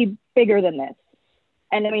needs to be bigger than this.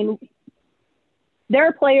 And I mean, there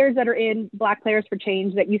are players that are in Black Players for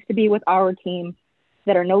Change that used to be with our team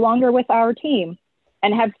that are no longer with our team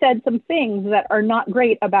and have said some things that are not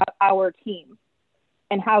great about our team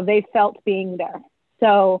and how they felt being there.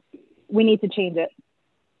 So we need to change it.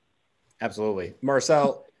 Absolutely.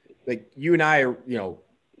 Marcel, like you and I,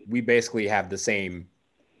 we basically have the same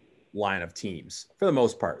line of teams for the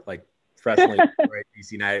most part, like professionally, right,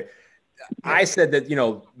 DC United. I said that,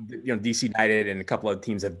 DC United and a couple of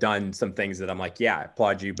teams have done some things that I'm like, yeah, I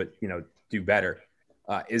applaud you, but, do better.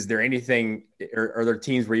 Is there anything, or are there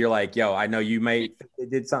teams where you're like, yo, I know you may think they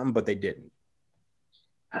did something, but they didn't?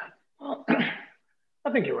 Well,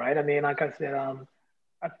 I think you're right. I mean, like I said,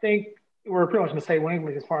 I think we're pretty much in the same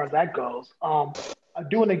language as far as that goes. I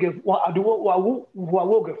will give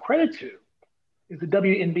credit to is the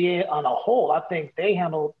WNBA on a whole. I think they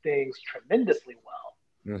handled things tremendously well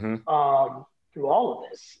mm-hmm. Through all of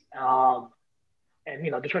this. And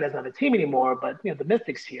Detroit is not a team anymore, but the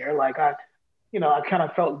Mystics here, like I kind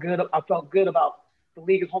of felt good. I felt good about the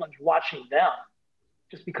league as a whole and watching them,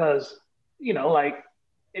 just because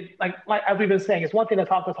as we've been saying, it's one thing to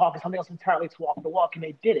talk the talk, it's something else entirely to walk the walk, and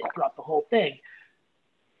they did it throughout the whole thing.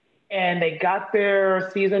 And they got their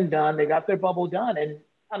season done, they got their bubble done, and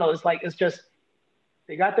I know it's just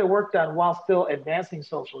they got their work done while still advancing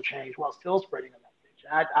social change, while still spreading the message.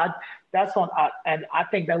 And I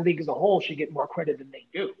think that league as a whole should get more credit than they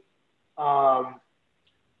do.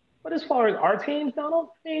 But as far as our teams, Donald,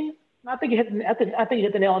 I think you hit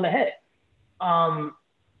the nail on the head.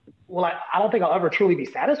 Well, I don't think I'll ever truly be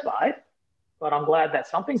satisfied, but I'm glad that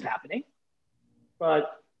something's happening.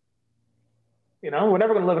 But, we're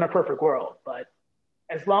never going to live in a perfect world. But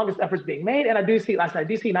as long as effort's being made, and I do see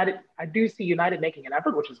United making an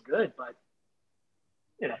effort, which is good. But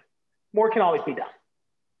more can always be done.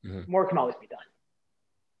 Mm-hmm. More can always be done.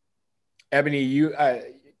 Ebony, you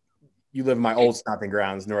live in my old stomping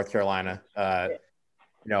grounds, North Carolina. I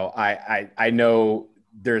know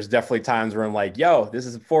there's definitely times where I'm like, yo, this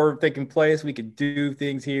is a forward-thinking place. We can do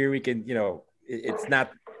things here. We can, it's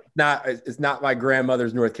not my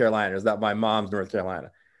grandmother's North Carolina. It's not my mom's North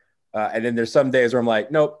Carolina. And then there's some days where I'm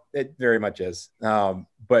like, nope, it very much is.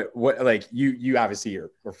 But what, like you obviously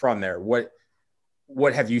are from there. What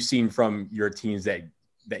have you seen from your teams that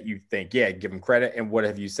you think, yeah, give them credit? And what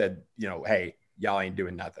have you said, hey, y'all ain't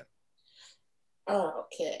doing nothing? Oh,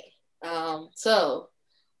 okay.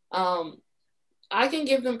 I can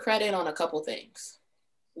give them credit on a couple things.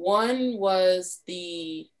 One was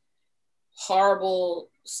the horrible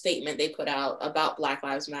statement they put out about Black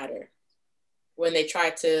Lives Matter when they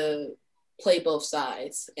tried to play both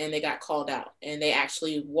sides and they got called out, and they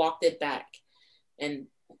actually walked it back and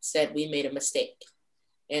said we made a mistake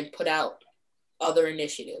and put out other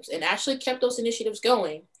initiatives and actually kept those initiatives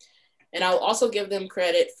going. And I'll also give them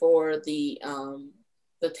credit for the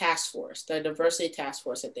task force, the diversity task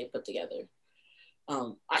force that they put together.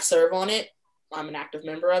 I serve on it. I'm an active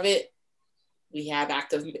member of it. We have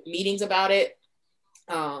active meetings about it.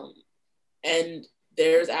 And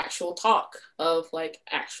there's actual talk of like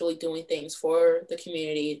actually doing things for the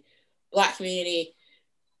community, Black community,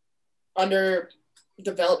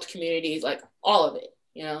 underdeveloped communities, like all of it,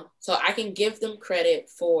 So I can give them credit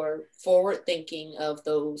for forward thinking of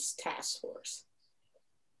those task force.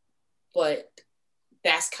 But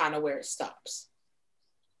that's kind of where it stops.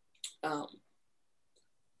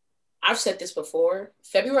 I've said this before.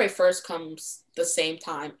 February 1st comes the same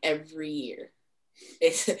time every year.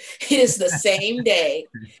 It is the same day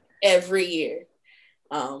every year.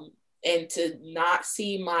 And to not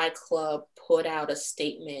see my club put out a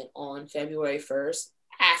statement on February 1st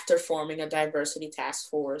after forming a diversity task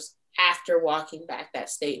force, after walking back that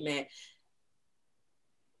statement,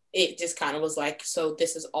 it just kind of was like, so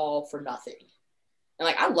this is all for nothing. And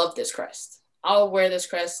like, I love this crest. I'll wear this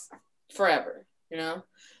crest forever,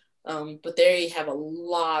 but they have a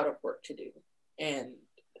lot of work to do. And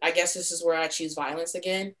I guess this is where I choose violence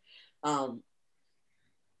again.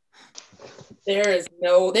 There is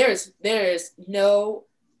no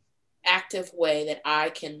active way that I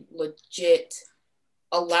can legit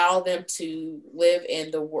allow them to live in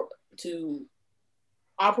the world, to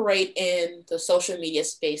operate in the social media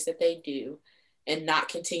space that they do, and not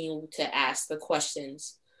continue to ask the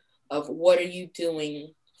questions of what are you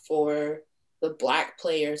doing for the Black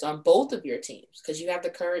players on both of your teams? Because you have the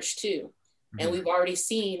courage too. Mm-hmm. And we've already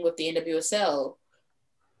seen with the NWSL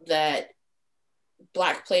that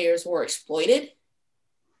Black players were exploited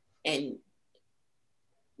and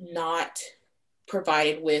not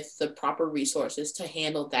provided with the proper resources to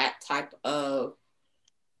handle that type of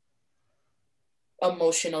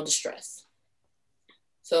emotional distress.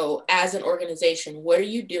 So as an organization, what are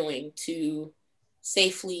you doing to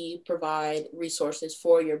safely provide resources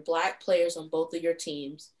for your Black players on both of your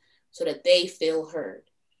teams so that they feel heard?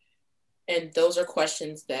 And those are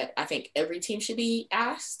questions that I think every team should be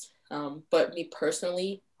asked. But me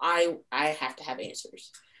personally, I have to have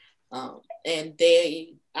answers. And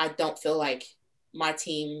I don't feel like my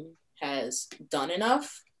team has done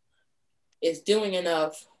enough, is doing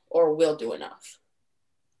enough, or will do enough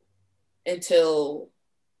until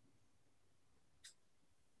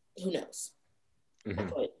who knows. Mm-hmm.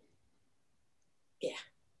 But yeah.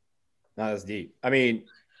 No, that's deep. I mean,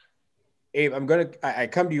 Abe, I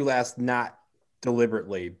come to you last, not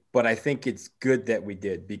deliberately, but I think it's good that we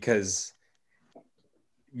did, because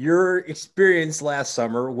your experience last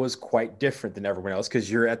summer was quite different than everyone else, because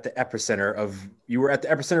you were at the epicenter of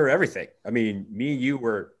everything. I mean, me and you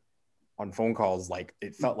were on phone calls, like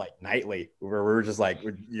it felt like nightly, where we were just like,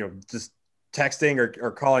 just texting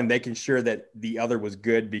or calling, making sure that the other was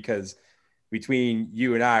good, because between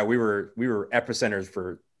you and I, we were epicenters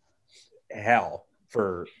for hell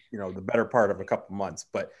for, the better part of a couple months.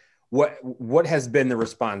 But what has been the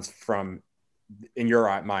response from, in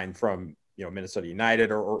your mind, from, Minnesota United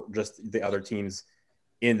or just the other teams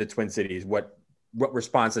in the Twin Cities? What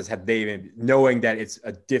responses have they been, knowing that it's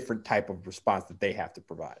a different type of response that they have to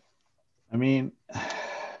provide? I mean,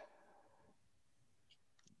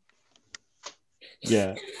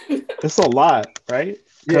 yeah, it's a lot, right?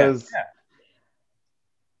 Because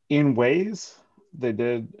in ways they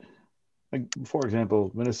did, like, for example,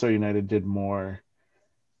 Minnesota United did more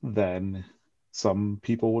than some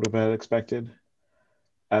people would have expected.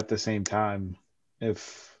 At the same time,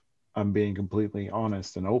 if I'm being completely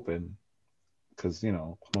honest and open, because,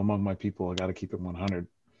 I'm among my people, I got to keep it 100.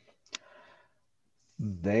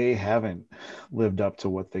 they haven't lived up to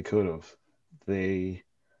what they could have. They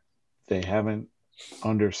haven't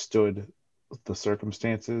understood the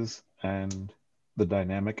circumstances and the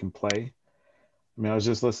dynamic in play. I mean, I was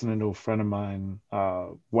just listening to a friend of mine,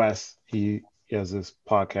 Wes. He has this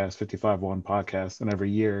podcast, 55-1 podcast, and every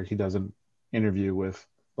year he does an interview with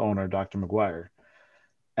the owner, Dr. McGuire.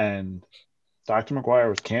 And Dr. McGuire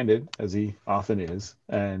was candid, as he often is.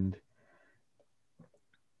 And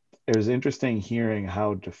it was interesting hearing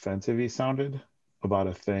how defensive he sounded about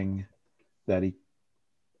a thing that he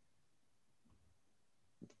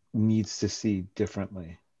needs to see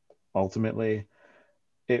differently. Ultimately,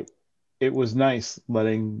 it was nice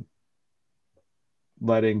letting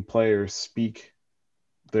players speak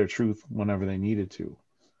their truth whenever they needed to.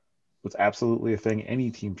 It's absolutely a thing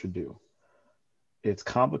any team should do. It's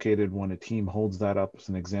complicated when a team holds that up as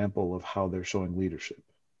an example of how they're showing leadership.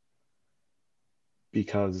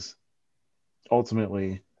 Because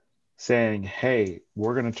ultimately saying, hey,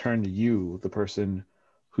 we're going to turn to you, the person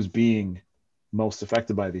who's being most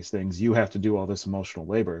affected by these things, you have to do all this emotional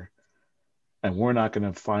labor. And we're not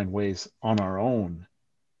going to find ways on our own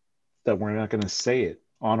that we're not going to say it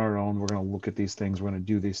on our own. We're going to look at these things. We're going to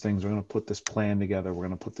do these things. We're going to put this plan together. We're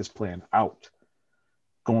going to put this plan out.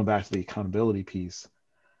 Going back to the accountability piece,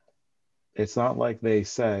 it's not like they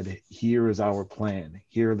said, here is our plan.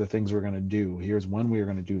 Here are the things we're going to do. Here's when we are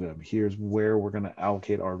going to do them. Here's where we're going to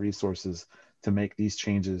allocate our resources to make these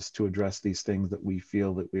changes to address these things that we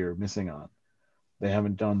feel that we are missing on. They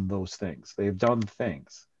haven't done those things. They've done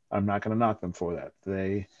things. I'm not going to knock them for that.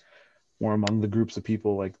 They were among the groups of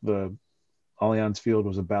people, like the Allianz Field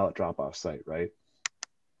was a ballot drop-off site, right?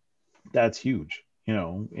 That's huge. You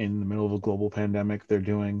know, in the middle of a global pandemic, they're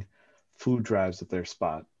doing food drives at their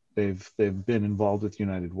spot. They've been involved with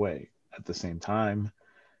United Way. At the same time,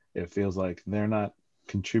 it feels like they're not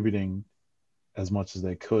contributing as much as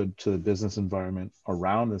they could to the business environment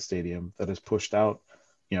around the stadium that has pushed out,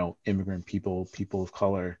 you know, immigrant people, people of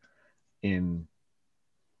color, in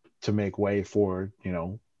to make way for, you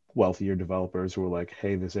know, wealthier developers who are like,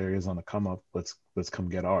 hey, this area is on the come up. Let's come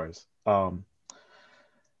get ours.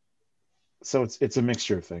 So it's a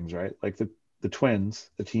mixture of things, right? Like the Twins,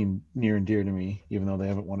 the team near and dear to me, even though they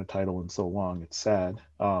haven't won a title in so long, it's sad.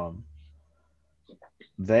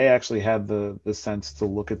 They actually had the sense to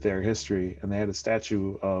look at their history, and they had a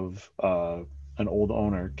statue of an old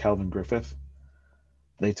owner, Calvin Griffith.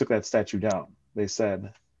 They took that statue down. They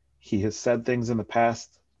said, he has said things in the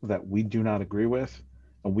past that we do not agree with,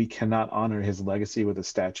 and we cannot honor his legacy with a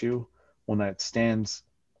statue when that stands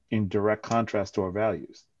in direct contrast to our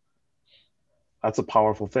values. That's a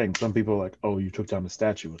powerful thing. Some people are like, oh, you took down the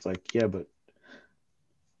statue. It's like, yeah, but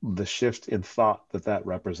the shift in thought that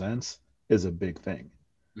represents is a big thing.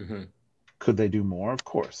 Mm-hmm. Could they do more? Of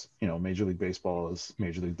course. You know, Major League Baseball is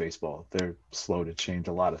Major League Baseball. They're slow to change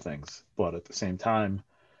a lot of things. But at the same time,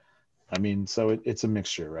 I mean, so it's a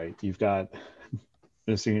mixture, right? You've got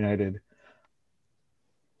Minnesota United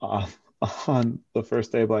on the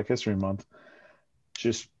first day of Black History Month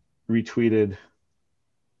just retweeted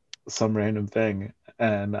some random thing,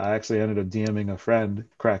 and I actually ended up DMing a friend,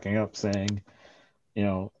 cracking up, saying, you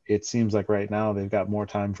know, it seems like right now they've got more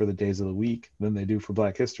time for the days of the week than they do for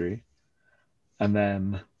Black History. And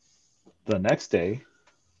then the next day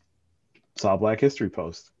saw a Black History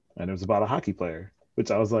post, and it was about a hockey player,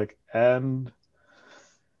 which I was like, and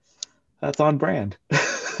that's on brand.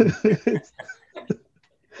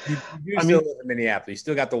 You still live in Minneapolis. You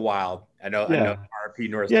still got the Wild. I know RP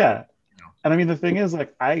North. Yeah. And I mean, the thing is,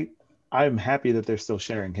 like, I'm happy that they're still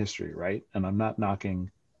sharing history, right? And I'm not knocking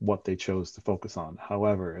what they chose to focus on.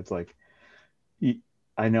 However, it's like,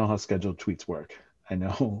 I know how scheduled tweets work. I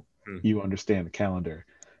know you understand the calendar.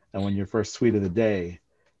 And when your first tweet of the day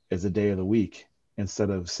is the day of the week, instead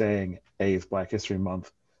of saying, hey, it's Black History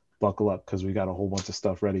Month, buckle up because we got a whole bunch of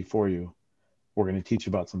stuff ready for you. We're going to teach you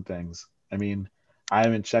about some things. I mean, I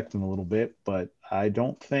haven't checked in a little bit, but I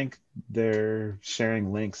don't think they're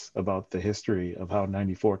sharing links about the history of how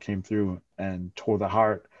 94 came through and tore the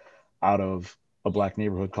heart out of a Black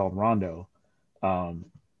neighborhood called Rondo. I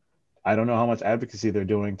don't know how much advocacy they're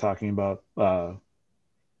doing, talking about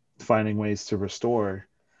finding ways to restore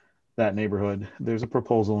that neighborhood. There's a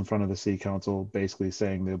proposal in front of the city council basically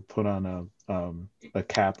saying they'll put on a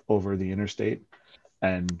cap over the interstate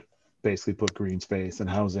and basically put green space and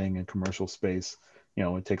housing and commercial space. You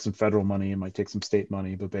know, it takes some federal money, it might take some state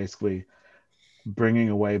money, but basically bringing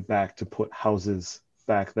a way back to put houses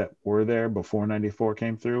back that were there before 94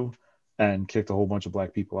 came through and kicked a whole bunch of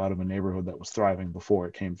Black people out of a neighborhood that was thriving before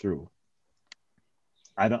it came through.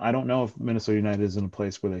 I don't know if Minnesota United is in a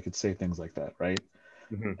place where they could say things like that, right?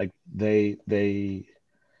 Mhm. Like they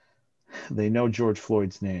know George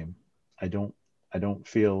Floyd's name. I don't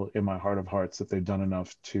feel in my heart of hearts that they've done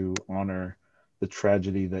enough to honor the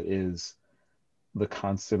tragedy that is the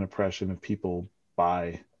constant oppression of people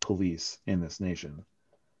by police in this nation.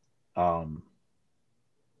 Um,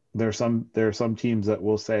 there are some teams that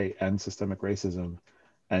will say end systemic racism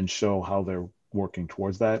and show how they're working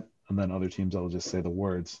towards that, and then other teams that will just say the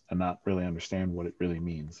words and not really understand what it really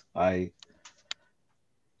means. I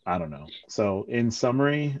don't know. So in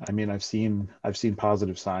summary, I mean, I've seen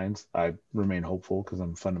positive signs. I remain hopeful because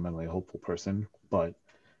I'm fundamentally a hopeful person. But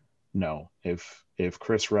no, if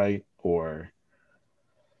Chris Wright or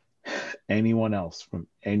anyone else from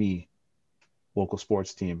any local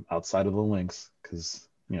sports team outside of the Lynx, because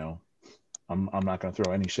I'm not going to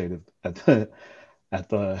throw any shade at the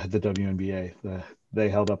WNBA. They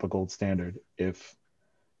held up a gold standard. If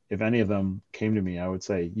any of them came to me, I would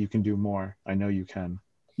say you can do more. I know you can.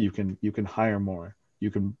 You can hire more. You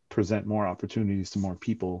can present more opportunities to more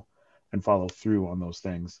people and follow through on those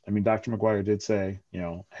things. I mean, Dr. McGuire did say,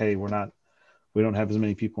 hey, we don't have as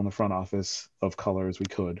many people in the front office of color as we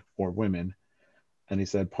could, or women. And he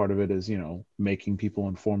said part of it is, making people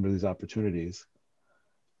informed of these opportunities.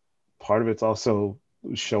 Part of it's also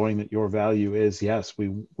showing that your value is, yes,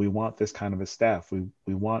 we want this kind of a staff.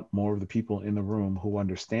 We want more of the people in the room who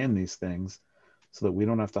understand these things, so that we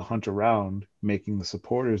don't have to hunt around making the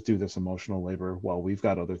supporters do this emotional labor while we've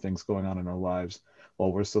got other things going on in our lives,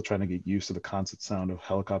 while we're still trying to get used to the constant sound of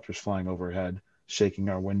helicopters flying overhead, shaking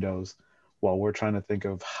our windows, while we're trying to think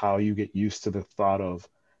of how you get used to the thought of,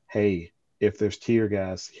 hey, if there's tear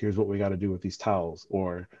gas, here's what we got to do with these towels,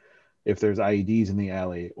 or if there's IEDs in the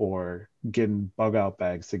alley, or getting bug out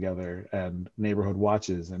bags together and neighborhood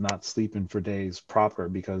watches and not sleeping for days proper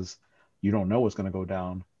because you don't know what's going to go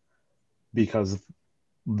down, because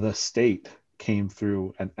the state came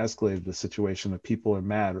through and escalated the situation that people are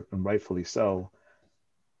mad, and rightfully so,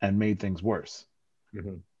 and made things worse.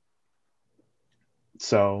 Mm-hmm.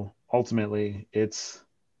 So ultimately it's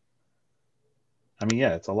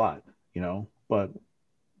a lot, but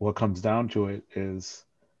what comes down to it is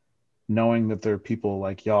knowing that there are people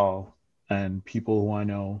like y'all and people who I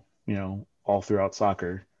know, all throughout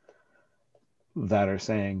soccer, that are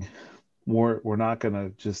saying we're not going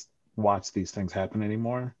to just watch these things happen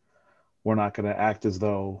anymore. We're not going to act as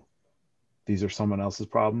though these are someone else's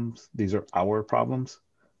problems. These are our problems.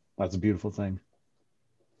 That's a beautiful thing.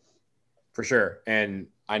 For sure. And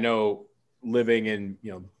I know, living in,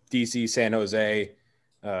 DC, San Jose,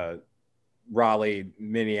 Raleigh,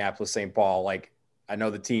 Minneapolis, St. Paul, like, I know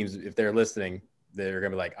the teams, if they're listening, they're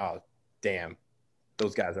going to be like, oh, damn,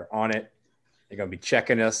 those guys are on it. They're going to be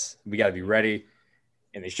checking us. We got to be ready.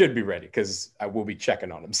 And they should be ready, because I will be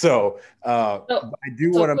checking on them. So I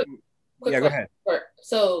do want to. Quick Yeah, go ahead.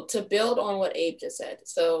 So to build on what Abe just said.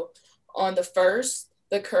 So on the 1st,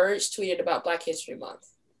 the Courage tweeted about Black History Month.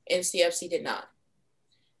 NCFC did not.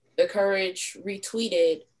 The Courage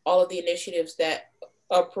retweeted all of the initiatives that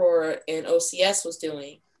Uproar and OCS was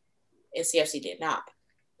doing. NCFC did not.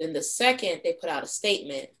 Then the 2nd, they put out a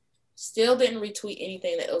statement, still didn't retweet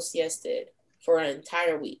anything that OCS did for an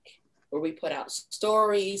entire week, where we put out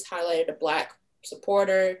stories, highlighted a Black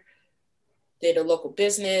supporter, did a local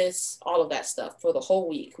business, all of that stuff for the whole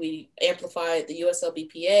week. We amplified the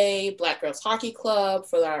USLBPA, Black Girls Hockey Club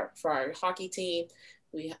for our hockey team.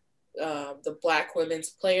 We the Black Women's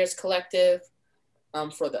Players Collective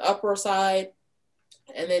for the Uproar side.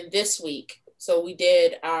 And then this week, so we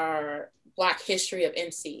did our Black History of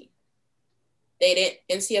NC.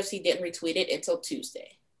 NCFC didn't retweet it until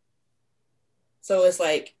Tuesday. So it's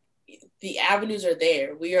like, the avenues are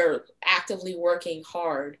there. We are actively working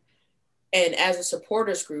hard. And as a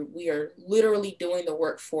supporters group, we are literally doing the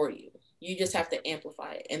work for you. You just have to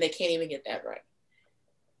amplify it. And they can't even get that right.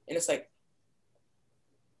 And it's like,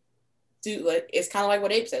 dude, like, it's kind of like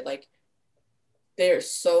what Abe said. Like, there's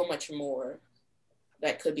so much more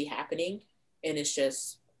that could be happening. And it's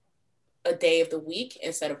just a day of the week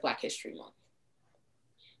instead of Black History Month.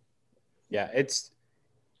 Yeah, it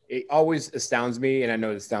always astounds me, and I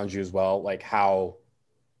know it astounds you as well, like how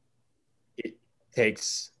it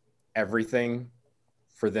takes everything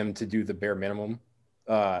for them to do the bare minimum.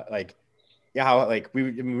 How like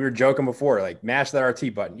we were joking before, like, mash that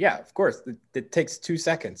RT button. Yeah, of course, it takes 2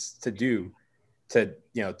 seconds to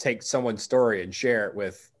take someone's story and share it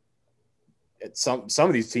with some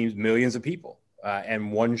of these teams, millions of people,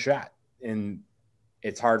 and one shot. And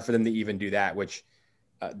it's hard for them to even do that, which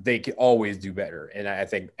they can always do better. And I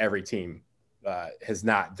think every team has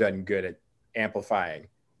not done good at amplifying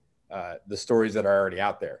the stories that are already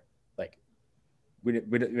out there. Like, I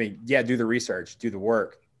mean, yeah, do the research, do the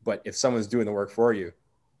work, but if someone's doing the work for you,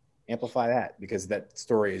 amplify that, because that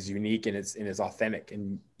story is unique and it's authentic,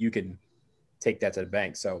 and you can take that to the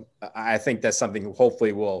bank. So I think that's something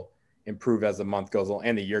hopefully will improve as the month goes along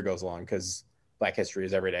and the year goes along, because Black History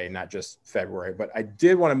is every day, not just February. But I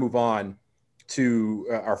did want to move on to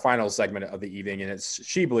our final segment of the evening, and it's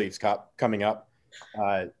She Believes Cup coming up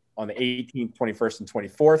on the 18th, 21st, and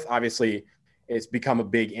 24th. Obviously, it's become a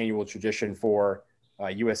big annual tradition for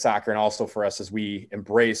U.S. Soccer, and also for us as we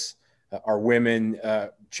embrace our women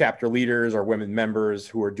chapter leaders, our women members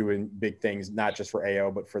who are doing big things, not just for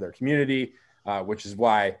AO, but for their community, which is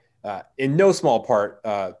why, in no small part,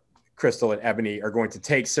 Crystal and Ebony are going to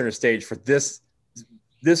take center stage for this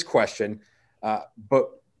question.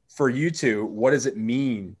 But for you two, what does it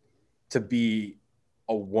mean to be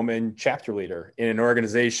a woman chapter leader in an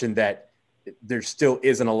organization that there still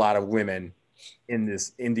isn't a lot of women in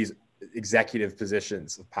these executive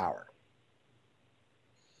positions of power?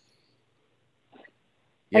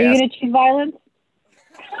 Are you going to choose violence?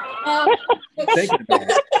 Thinking about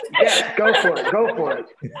it. Yeah, go for it.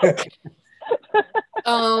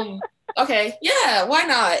 Okay, yeah, why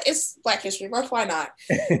not? It's Black History Month. Why not?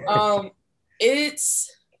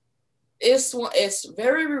 It's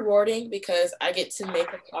very rewarding because I get to make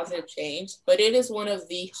a positive change, but it is one of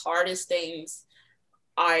the hardest things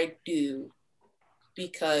I do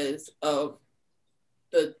because of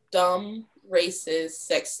the dumb, racist,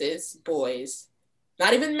 sexist boys,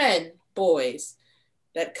 not even men, boys,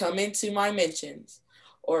 that come into my mentions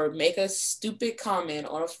or make a stupid comment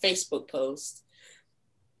on a Facebook post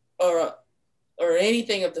or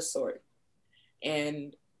anything of the sort.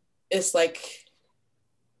 And it's like,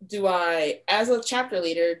 as a chapter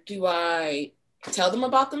leader, do I tell them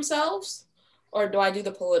about themselves or do I do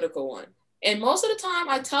the political one? And most of the time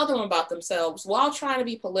I tell them about themselves while trying to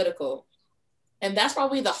be political. And that's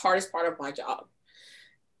probably the hardest part of my job.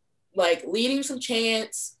 Like leading some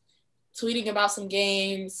chants, tweeting about some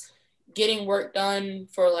games, getting work done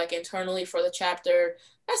for like internally for the chapter,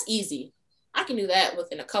 that's easy. I can do that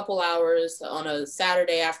within a couple hours on a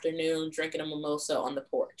Saturday afternoon, drinking a mimosa on the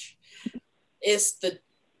porch. It's the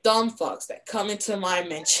dumb fucks that come into my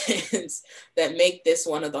mentions that make this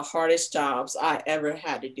one of the hardest jobs I ever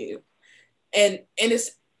had to do. And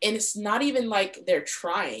it's not even like they're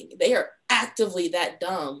trying. They are actively that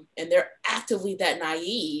dumb and they're actively that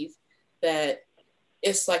naive that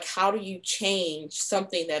it's like, how do you change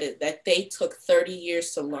something that they took 30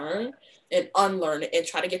 years to learn and unlearn it and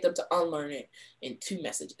try to get them to unlearn it in 2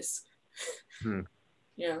 messages?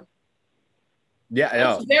 Yeah.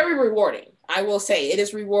 Yeah. It's very rewarding. I will say it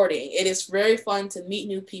is rewarding. It is very fun to meet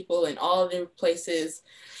new people in all of their places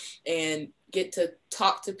and get to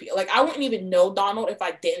talk to people. Like I wouldn't even know Donald if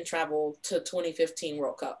I didn't travel to 2015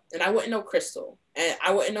 World Cup, and I wouldn't know Crystal, and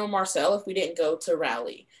I wouldn't know Marcel if we didn't go to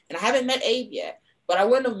Rally, and I haven't met Abe yet, but I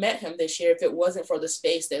wouldn't have met him this year if it wasn't for the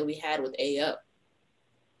space that we had with A Up.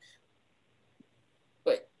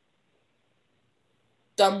 But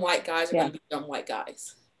dumb white guys are going to be dumb white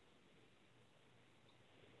guys.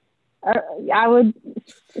 I mean,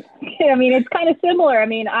 it's kind of similar. I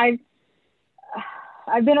mean, I've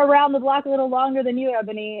been around the block a little longer than you,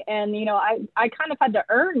 Ebony, and I kind of had to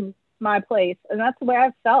earn my place, and that's the way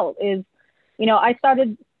I've felt. Is I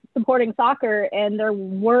started supporting soccer, and there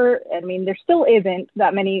still isn't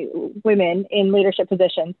that many women in leadership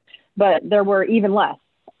positions, but there were even less,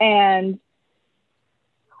 and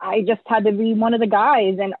I just had to be one of the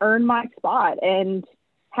guys and earn my spot, and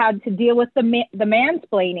had to deal with the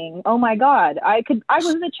mansplaining. Oh my God, I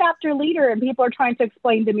was the chapter leader, and people are trying to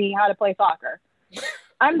explain to me how to play soccer.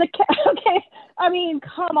 Okay. I mean,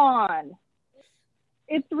 come on.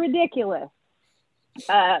 It's ridiculous.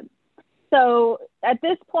 So at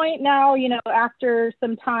this point now, after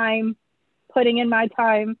some time putting in my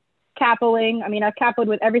time, capoing, I mean, I've capoed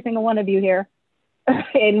with every single one of you here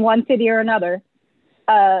in one city or another.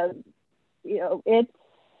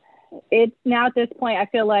 It's now at this point, I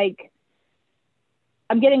feel like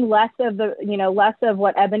I'm getting less of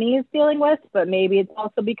what Ebony is dealing with, but maybe it's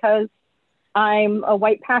also because I'm a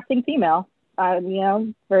white passing female,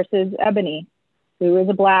 versus Ebony, who is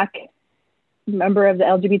a Black member of the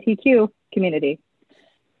LGBTQ community.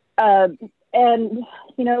 And,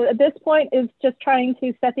 at this point is just trying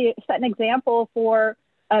to set an example for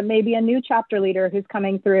maybe a new chapter leader who's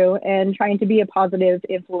coming through and trying to be a positive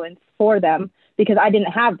influence for them, because I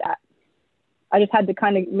didn't have that. I just had to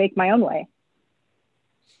kind of make my own way.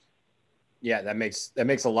 Yeah, that makes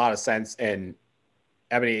a lot of sense. And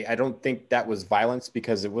Ebony, I don't think that was violence,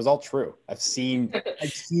 because it was all true. I've seen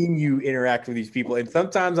you interact with these people, and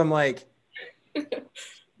sometimes I'm like,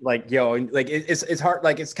 like, yo, like it's hard.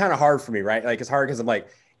 Like, it's kind of hard for me, right? Like, it's hard because I'm like,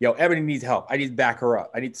 yo, Ebony needs help. I need to back her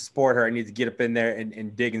up. I need to support her. I need to get up in there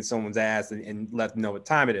and dig in someone's ass and let them know what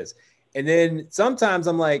time it is. And then sometimes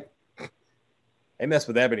I'm like, they mess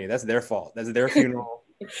with Ebony. That's their fault. That's their funeral.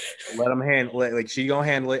 Let them handle it. Like, she gonna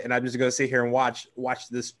handle it, and I'm just gonna sit here and watch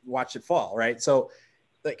it fall, right? So,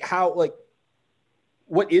 like,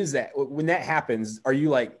 what is that? When that happens, are you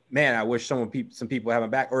like, man, I wish some people have my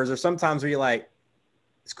back, or is there sometimes where you're like,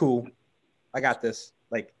 it's cool, I got this?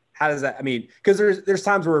 Like, how does that? I mean, because there's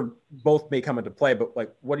times where both may come into play, but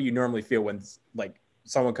like, what do you normally feel when like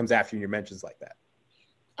someone comes after you in your mentions like that?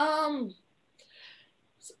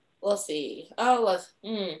 Let's see.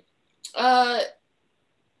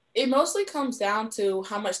 It mostly comes down to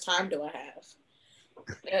how much time do I have.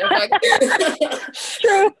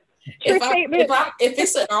 True. If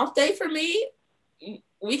it's an off day for me,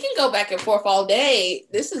 we can go back and forth all day.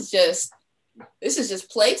 This is just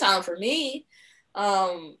playtime for me.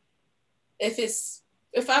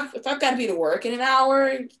 If I've got to be to work in an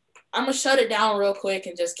hour, I'm gonna shut it down real quick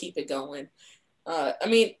and just keep it going. I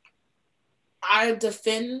mean, I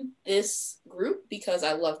defend this group because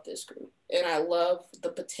I love this group and I love the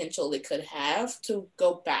potential it could have to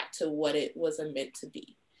go back to what it was meant to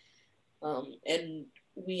be. And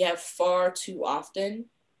we have far too often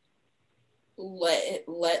let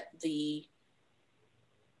the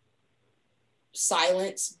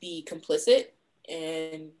silence be complicit.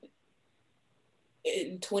 And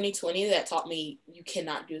in 2020, that taught me you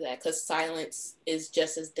cannot do that, because silence is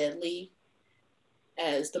just as deadly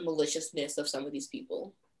as the maliciousness of some of these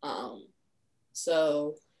people.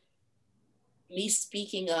 So me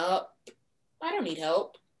speaking up, I don't need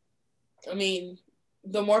help. I mean,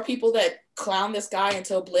 the more people that clown this guy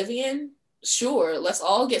into oblivion, sure, let's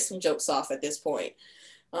all get some jokes off at this point.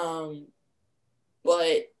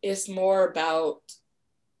 But it's more about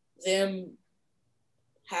them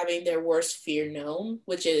having their worst fear known,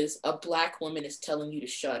 which is a Black woman is telling you to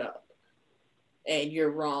shut up and you're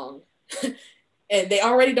wrong. And they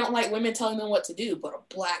already don't like women telling them what to do, but a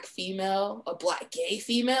Black female, a Black gay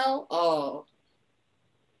female, oh,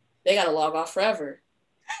 they gotta log off forever.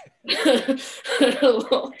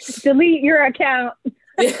 Delete your account.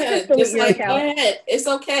 Yeah, just like, go ahead, it's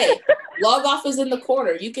okay. Log off is in the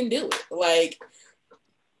corner, you can do it. Like,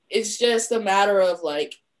 it's just a matter of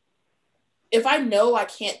like, if I know I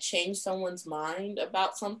can't change someone's mind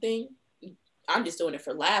about something, I'm just doing it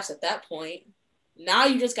for laughs at that point. Now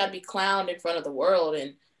you just got to be clowned in front of the world,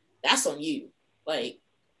 and that's on you. Like,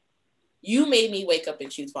 you made me wake up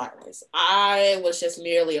and choose violence. I was just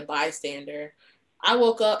merely a bystander. I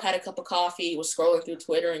woke up, had a cup of coffee, was scrolling through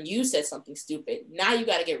Twitter, and you said something stupid. Now you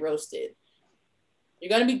got to get roasted. You're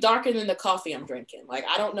going to be darker than the coffee I'm drinking. Like,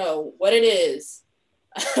 I don't know what it is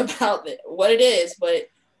about it, what it is, but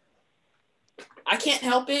I can't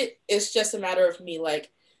help it. It's just a matter of me,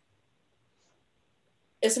 like,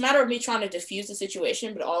 it's a matter of me trying to diffuse the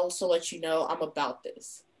situation, but also let you know I'm about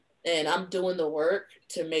this. And I'm doing the work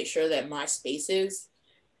to make sure that my spaces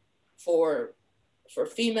for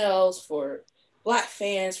females, for Black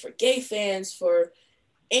fans, for gay fans, for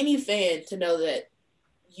any fan to know that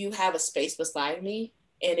you have a space beside me.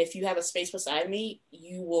 And if you have a space beside me,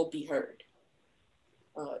 you will be heard.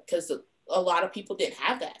 Because a lot of people didn't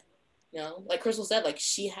have that. You know, like Crystal said, like,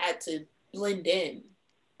 she had to blend in.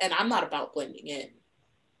 And I'm not about blending in.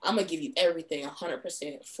 I'm going to give you everything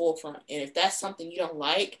 100% full front. And if that's something you don't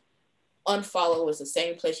like, unfollow is the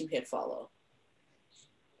same place you hit follow.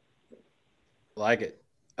 Like it.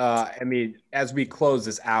 I mean, as we close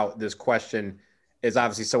this out, this question is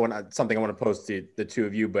obviously something I want to pose to the two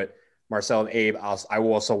of you, but Marcel and Abe, I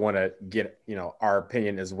will also want to get, our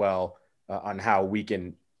opinion as well on how we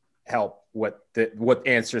can help what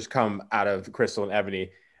answers come out of Crystal and Ebony.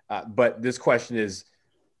 But this question is,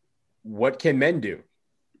 what can men do?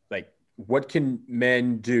 Like, what can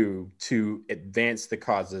men do to advance the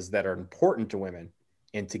causes that are important to women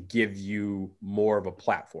and to give you more of a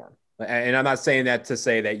platform? And I'm not saying that to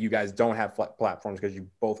say that you guys don't have platforms, because you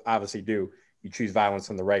both obviously do. You choose violence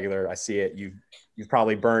on the regular. I see it. You've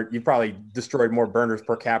probably destroyed more burners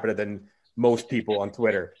per capita than most people on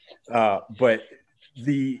Twitter. But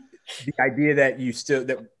the idea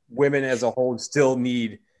that women as a whole still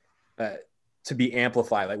need to be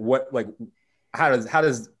amplified. How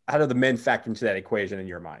do the men factor into that equation in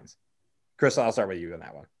your minds? Crystal, I'll start with you on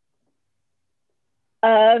that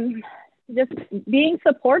one. Just being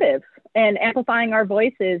supportive and amplifying our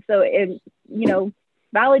voices. So,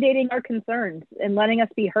 validating our concerns and letting us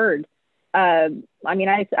be heard. I mean,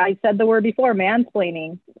 I said the word before,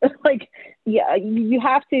 mansplaining. Like, yeah, you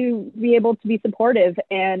have to be able to be supportive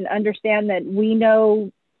and understand that we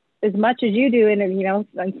know as much as you do. And,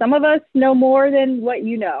 and some of us know more than what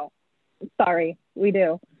you know. Sorry, we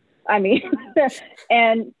do. I mean,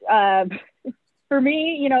 and for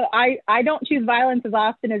me, I don't choose violence as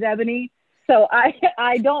often as Ebony. So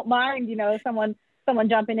I don't mind, someone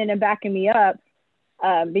jumping in and backing me up,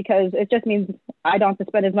 because it just means I don't have to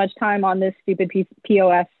spend as much time on this stupid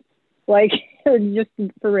POS, like just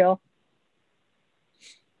for real.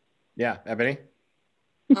 Yeah, Ebony.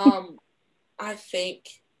 I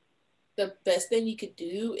think the best thing you could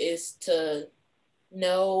do is to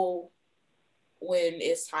know when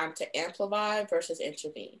it's time to amplify versus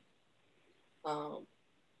intervene.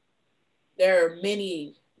 There are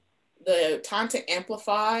many. The time to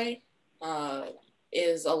amplify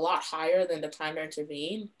is a lot higher than the time to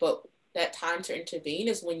intervene, but that time to intervene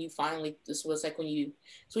is when you finally, this was like when you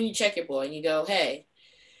check your boy and you go, hey,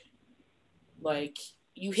 like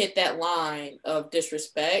you hit that line of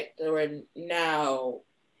disrespect or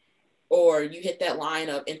you hit that line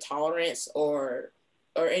of intolerance or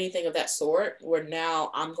anything of that sort, where now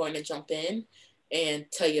I'm going to jump in and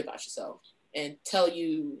tell you about yourself and tell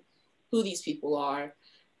you who these people are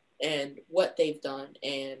and what they've done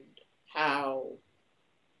and how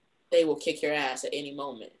they will kick your ass at any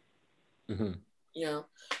moment. Mm-hmm.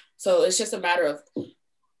 So it's just a matter of,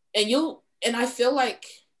 and I feel like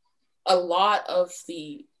a lot of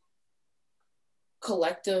the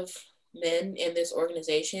collective men in this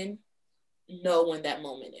organization know when that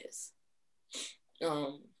moment is.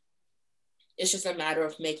 It's just a matter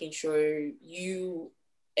of making sure you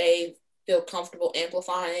feel comfortable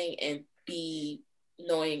amplifying and feel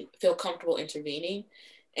comfortable intervening.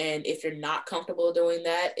 And if you're not comfortable doing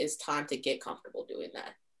that, it's time to get comfortable doing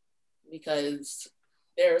that, because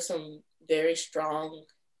there are some very strong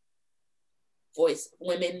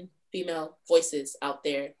female voices out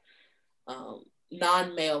there,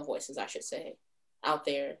 non-male voices, I should say, out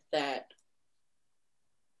there that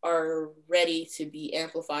are ready to be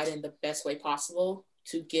amplified in the best way possible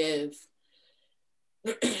to give,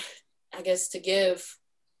 for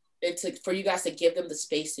you guys to give them the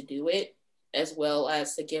space to do it, as well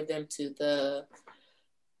as to give them I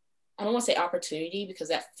don't want to say opportunity, because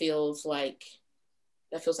that feels like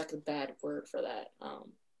a bad word for that.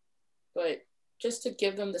 But just to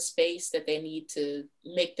give them the space that they need to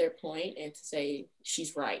make their point and to say,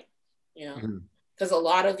 she's right, Mm-hmm. Because a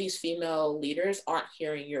lot of these female leaders aren't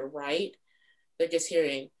hearing you're right. They're just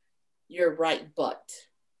hearing you're right, but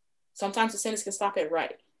sometimes the sentence can stop at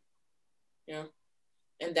right,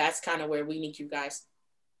 and that's kind of where we need you guys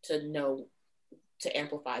to know to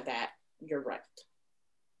amplify that you're right.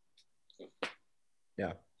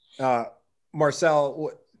 Yeah.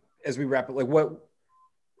 Marcel, as we wrap it, what,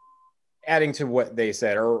 adding to what they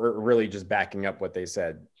said, or really just backing up what they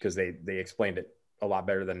said, because they explained it a lot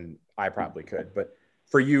better than I probably could. But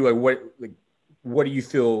for you, what do you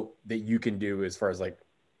feel that you can do as far as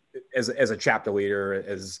as a chapter leader,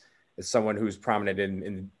 as someone who's prominent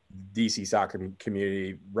in the DC soccer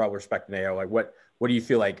community, well respected in AO, what do you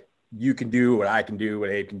feel like you can do, what I can do, what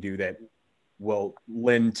Abe can do that will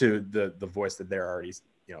lend to the voice that they're already,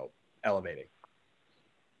 elevating?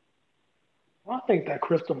 Well, I think that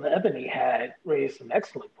Crystal and Ebony had raised some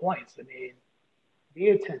excellent points. I mean, be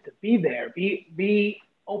attentive, to be there, be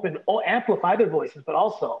open, amplify their voices, but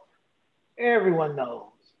also everyone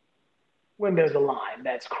knows when there's a line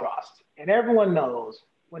that's crossed, and everyone knows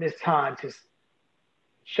when it's time to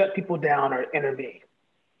shut people down or intervene.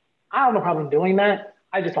 I don't have no problem doing that.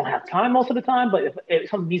 I just don't have time most of the time. But if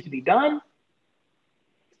something needs to be done,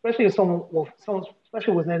 especially if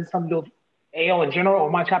especially within some of AO in general or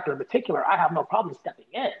my chapter in particular, I have no problem stepping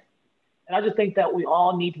in. And I just think that we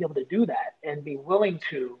all need to be able to do that and be willing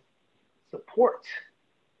to support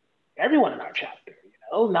everyone in our chapter.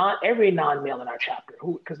 Not every non-male in our chapter,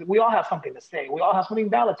 because we all have something to say. We all have something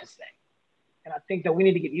valid to say. And I think that we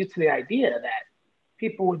need to get used to the idea that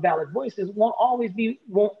people with valid voices won't always be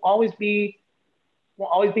men,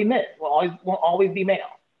 won't always be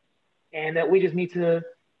male, and that we just need to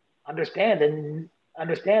understand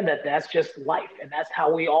that that's just life, and that's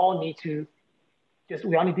how we all need to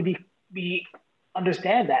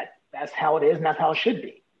understand that that's how it is and that's how it should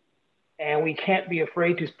be, and we can't be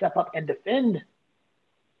afraid to step up and defend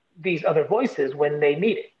these other voices when they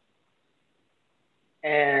need it.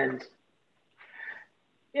 And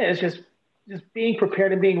yeah, it's just being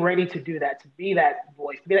prepared and being ready to do that, to be that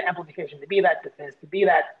voice, to be that amplification, to be that defense, to be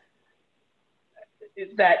that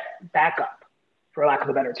backup, for lack of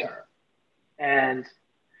a better term. And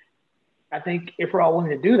I think if we're all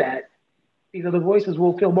willing to do that, these other voices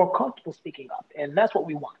will feel more comfortable speaking up, and that's what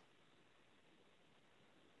we want.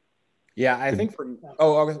 Yeah, I think for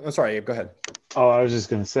I'm sorry. Go ahead. Oh, I was just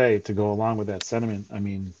going to say, to go along with that sentiment, I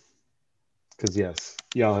mean, because yes,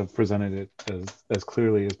 y'all have presented it as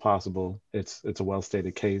clearly as possible. It's a well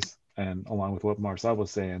stated case, and along with what Marcel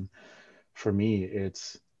was saying, for me,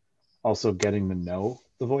 it's also getting to know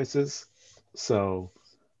the voices. So,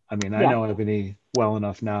 I mean, I know Ebony well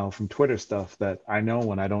enough now from Twitter stuff that I know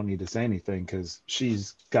when I don't need to say anything because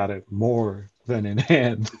she's got it more than in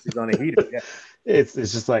hand. She's on a heater. Yeah. It's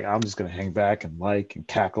just like I'm just gonna hang back and like and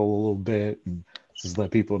cackle a little bit and just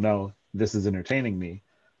let people know this is entertaining me.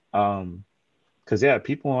 Because yeah,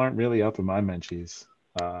 people aren't really up in my menchies.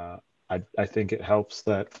 I think it helps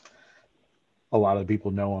that a lot of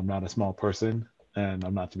people know I'm not a small person and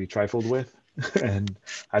I'm not to be trifled with, and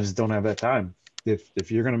I just don't have that time.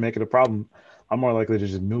 If you're gonna make it a problem, I'm more likely to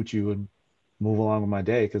just mute you and move along with my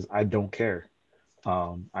day because I don't care.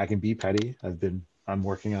 I can be petty. I'm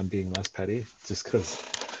working on being less petty just because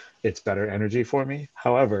it's better energy for me.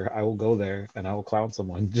 However, I will go there and I will clown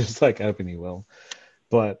someone just like Ebony will.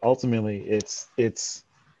 But ultimately, it's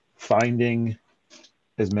finding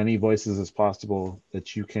as many voices as possible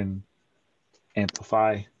that you can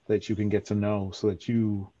amplify, that you can get to know, so that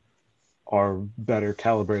you are better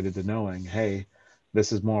calibrated to knowing, hey,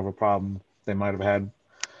 this is more of a problem. They might have had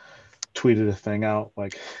tweeted a thing out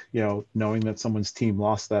like, knowing that someone's team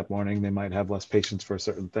lost that morning, they might have less patience for a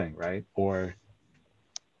certain thing, right? Or,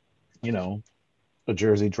 a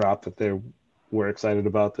jersey drop that they were excited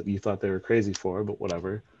about that you thought they were crazy for, but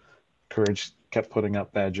whatever. Courage kept putting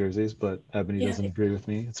up bad jerseys, but Ebony doesn't agree with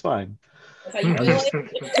me. It's fine. That's how you feel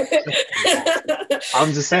like?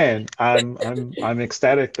 I'm just saying, I'm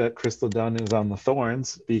ecstatic that Crystal Dunn is on the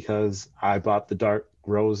Thorns because I bought the Dark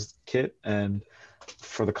Rose kit, and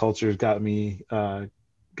for the culture got me a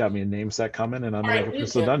name set coming, and I'm gonna have a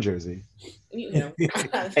Crystal Dunn jersey.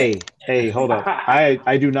 Hey, hold up.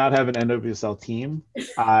 I do not have an NWSL team.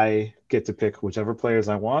 I get to pick whichever players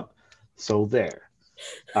I want. So there.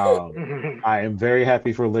 I am very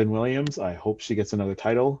happy for Lynn Williams. I hope she gets another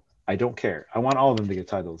title. I don't care. I want all of them to get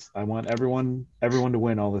titles. I want everyone to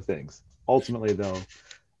win all the things. Ultimately, though,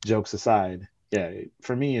 jokes aside, yeah,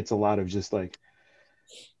 for me, it's a lot of just like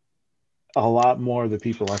a lot more of the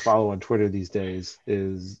people I follow on Twitter these days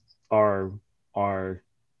are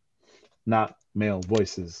not male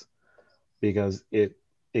voices, because it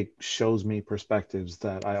shows me perspectives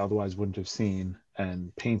that I otherwise wouldn't have seen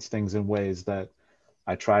and paints things in ways that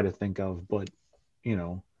I try to think of, but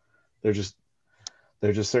they're just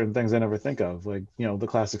certain things I never think of. Like, the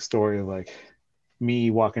classic story of like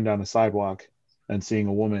me walking down a sidewalk and seeing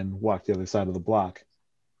a woman walk the other side of the block,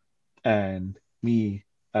 and me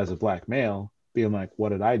as a black male being like, what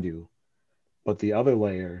did I do? But the other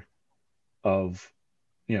layer of,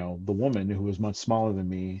 the woman who was much smaller than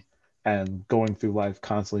me and going through life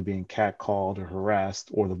constantly being catcalled or harassed,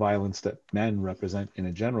 or the violence that men represent in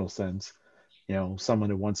a general sense. Someone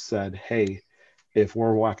had once said, hey, if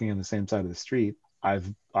we're walking on the same side of the street,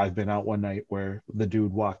 I've been out one night where the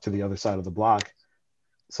dude walked to the other side of the block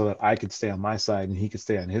so that I could stay on my side and he could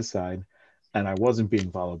stay on his side, and I wasn't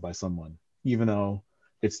being followed by someone, even though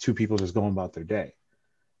it's two people just going about their day.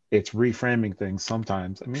 It's reframing things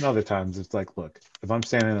sometimes. I mean, other times it's like, look, if I'm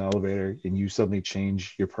standing in an elevator and you suddenly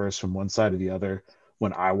change your purse from one side to the other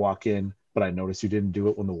when I walk in, but I noticed you didn't do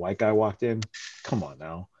it when the white guy walked in, come on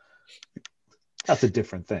now. That's a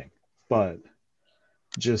different thing. But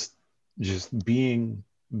just being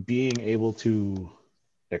able to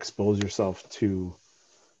expose yourself, to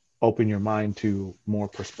open your mind to more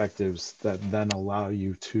perspectives that then allow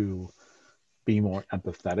you to be more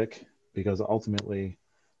empathetic, because ultimately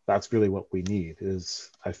that's really what we need. Is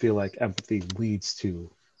I feel like empathy leads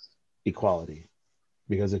to equality,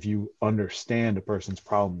 because if you understand a person's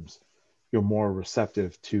problems, you're more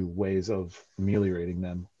receptive to ways of ameliorating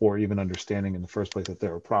them, or even understanding in the first place that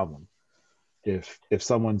they're a problem. If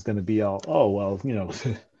someone's going to be all, oh well,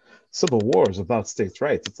 civil war is about states'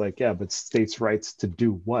 rights, it's like, yeah, but states' rights to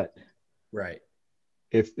do what? Right.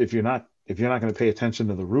 If you're not going to pay attention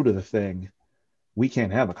to the root of the thing, we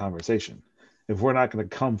can't have a conversation. If we're not going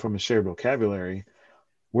to come from a shared vocabulary,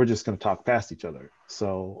 we're just going to talk past each other.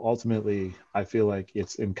 So ultimately, I feel like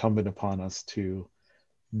it's incumbent upon us to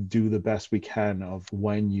do the best we can of,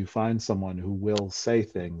 when you find someone who will say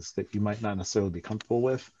things that you might not necessarily be comfortable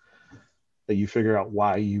with, that you figure out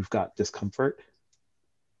why you've got discomfort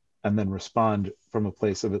and then respond from a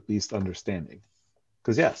place of at least understanding.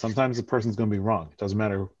 Because yeah, sometimes the person's going to be wrong. It doesn't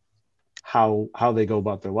matter how they go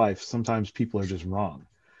about their life. Sometimes people are just wrong.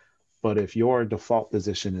 But if your default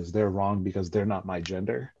position is they're wrong because they're not my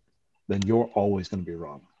gender, then you're always going to be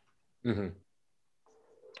wrong. Mm-hmm.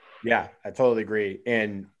 Yeah, I totally agree.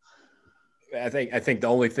 And I think the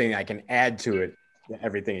only thing I can add to it,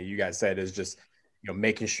 everything that you guys said, is just,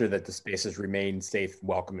 making sure that the spaces remain safe,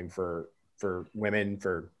 welcoming for women,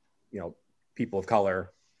 for, people of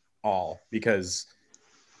color, all, because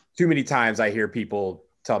too many times I hear people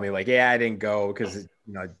tell me like, yeah, I didn't go because it,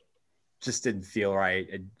 just didn't feel right.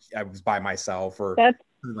 I was by myself or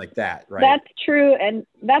something like that. Right. That's true. And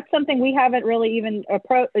that's something we haven't really even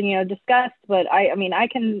discussed, but I mean, I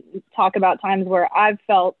can talk about times where I've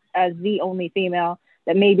felt as the only female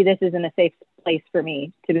that maybe this isn't a safe place for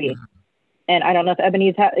me to be. Mm-hmm. And I don't know if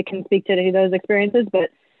Ebony can speak to those experiences, but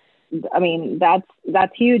I mean,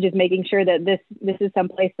 that's huge, is making sure that this is some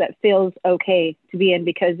place that feels okay to be in,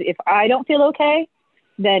 because if I don't feel okay,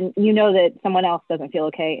 then that someone else doesn't feel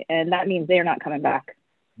okay. And that means they're not coming back.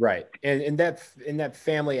 Right. And in that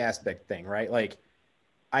family aspect thing, right? Like,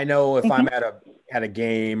 I know if I'm at a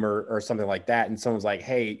game or something like that, and someone's like,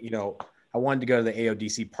 hey, I wanted to go to the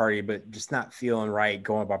AODC party, but just not feeling right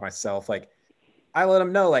going by myself. Like, I let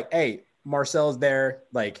them know, like, hey, Marcel's there.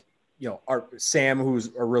 Like, our Sam, who's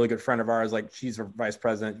a really good friend of ours, like, she's our vice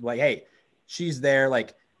president. Like, hey, she's there.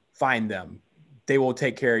 Like, find them. They will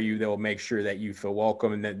take care of you. They will make sure that you feel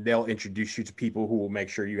welcome, and then they'll introduce you to people who will make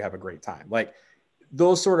sure you have a great time. Like,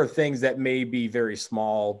 those sort of things that may be very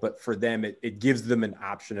small, but for them, it gives them an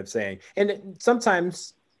option of saying, and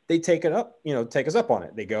sometimes they take us up on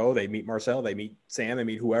it. They go, they meet Marcel, they meet Sam, they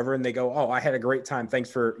meet whoever, and they go, oh, I had a great time. Thanks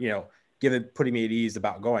for, putting me at ease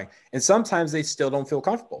about going. And sometimes they still don't feel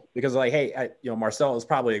comfortable because like, hey, Marcel is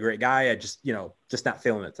probably a great guy. I just, just not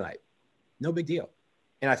feeling it tonight. No big deal.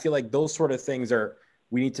 And I feel like those sort of things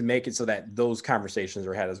we need to make it so that those conversations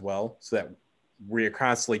are had as well, so that we're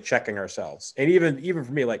constantly checking ourselves. And even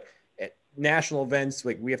for me, like at national events,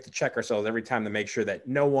 like we have to check ourselves every time to make sure that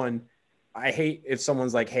I hate if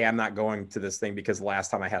someone's like, hey, I'm not going to this thing because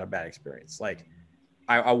last time I had a bad experience. Like,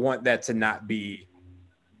 I want that to not be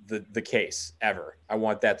the case ever. I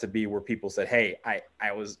want that to be where people said, hey,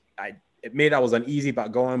 I was uneasy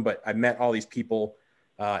about going, but I met all these people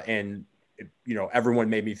and everyone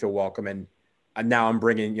made me feel welcome. And now I'm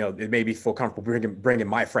bringing, it made me feel comfortable bringing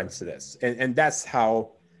my friends to this. And that's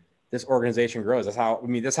how this organization grows.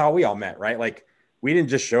 That's how we all met, right? Like, we didn't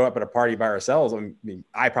just show up at a party by ourselves. I mean,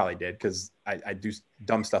 I probably did because I do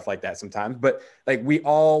dumb stuff like that sometimes, but like, we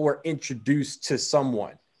all were introduced to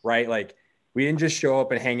someone, right? Like, we didn't just show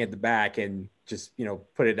up and hang at the back and just,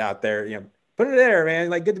 put it out there, put it there, man.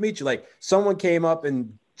 Like, good to meet you. Like, someone came up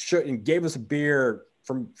and gave us a beer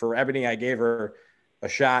for Ebony. I gave her a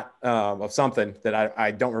shot of something that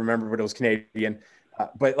I don't remember, but it was Canadian.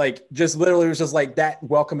 But like, just literally, it was just like that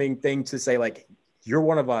welcoming thing to say, like, you're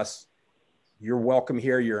one of us. You're welcome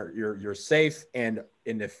here. You're safe. And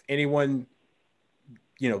if anyone,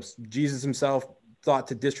 Jesus himself thought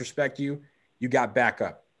to disrespect you, you got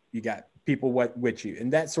backup. You got people with you.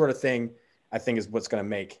 And that sort of thing, I think, is what's going to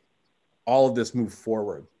make all of this move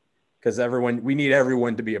forward. Because we need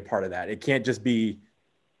everyone to be a part of that. It can't just be,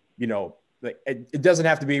 like, it doesn't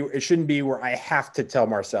have to be, it shouldn't be where I have to tell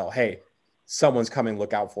Marcel, hey, someone's coming,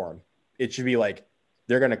 look out for him. It should be like,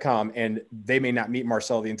 they're going to come and they may not meet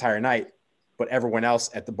Marcel the entire night, but everyone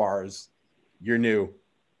else at the bars, you're new,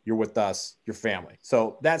 you're with us, your family.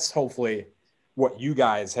 So that's hopefully what you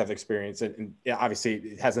guys have experienced. And obviously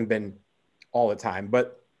it hasn't been all the time,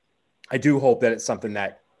 but I do hope that it's something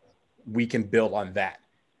that we can build on that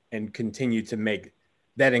and continue to make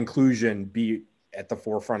that inclusion be at the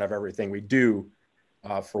forefront of everything we do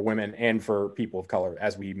for women and for people of color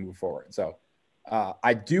as we move forward. So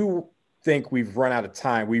I do think we've run out of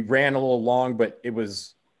time. We ran a little long, but it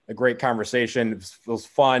was a great conversation. It was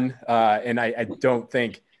fun. And I don't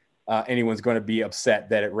think anyone's going to be upset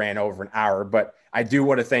that it ran over an hour, but I do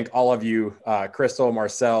want to thank all of you, Crystal,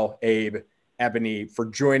 Marcel, Abe, Ebony, for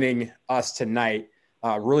joining us tonight.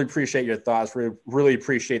 Really appreciate your thoughts. Really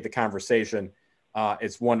appreciate the conversation.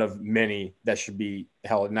 It's one of many that should be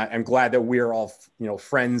held. And I'm glad that we're all,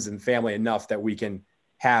 friends and family enough that we can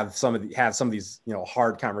have some of these,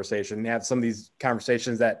 hard conversations, and have some of these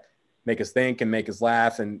conversations that make us think and make us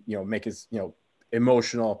laugh and, make us,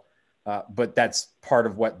 emotional. But that's part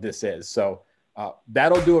of what this is. So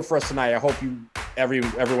that'll do it for us tonight. I hope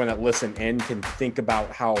everyone that listened in can think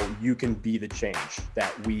about how you can be the change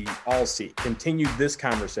that we all see. Continue this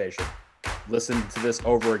conversation. Listen to this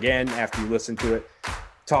over again after you listen to it.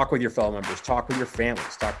 Talk with your fellow members. Talk with your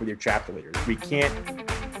families. Talk with your chapter leaders. We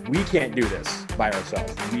can't do this by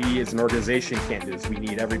ourselves. We as an organization can't do this. We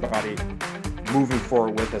need everybody moving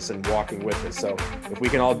forward with us and walking with us. So if we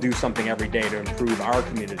can all do something every day to improve our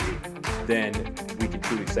community, then we can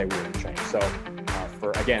truly say we're the change. So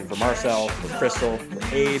for Marcel, for Crystal,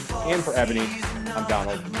 for Abe, and for Ebony, I'm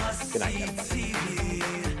Donald. Good night, everybody.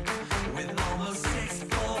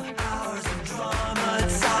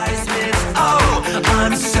 Oh,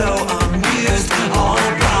 I'm so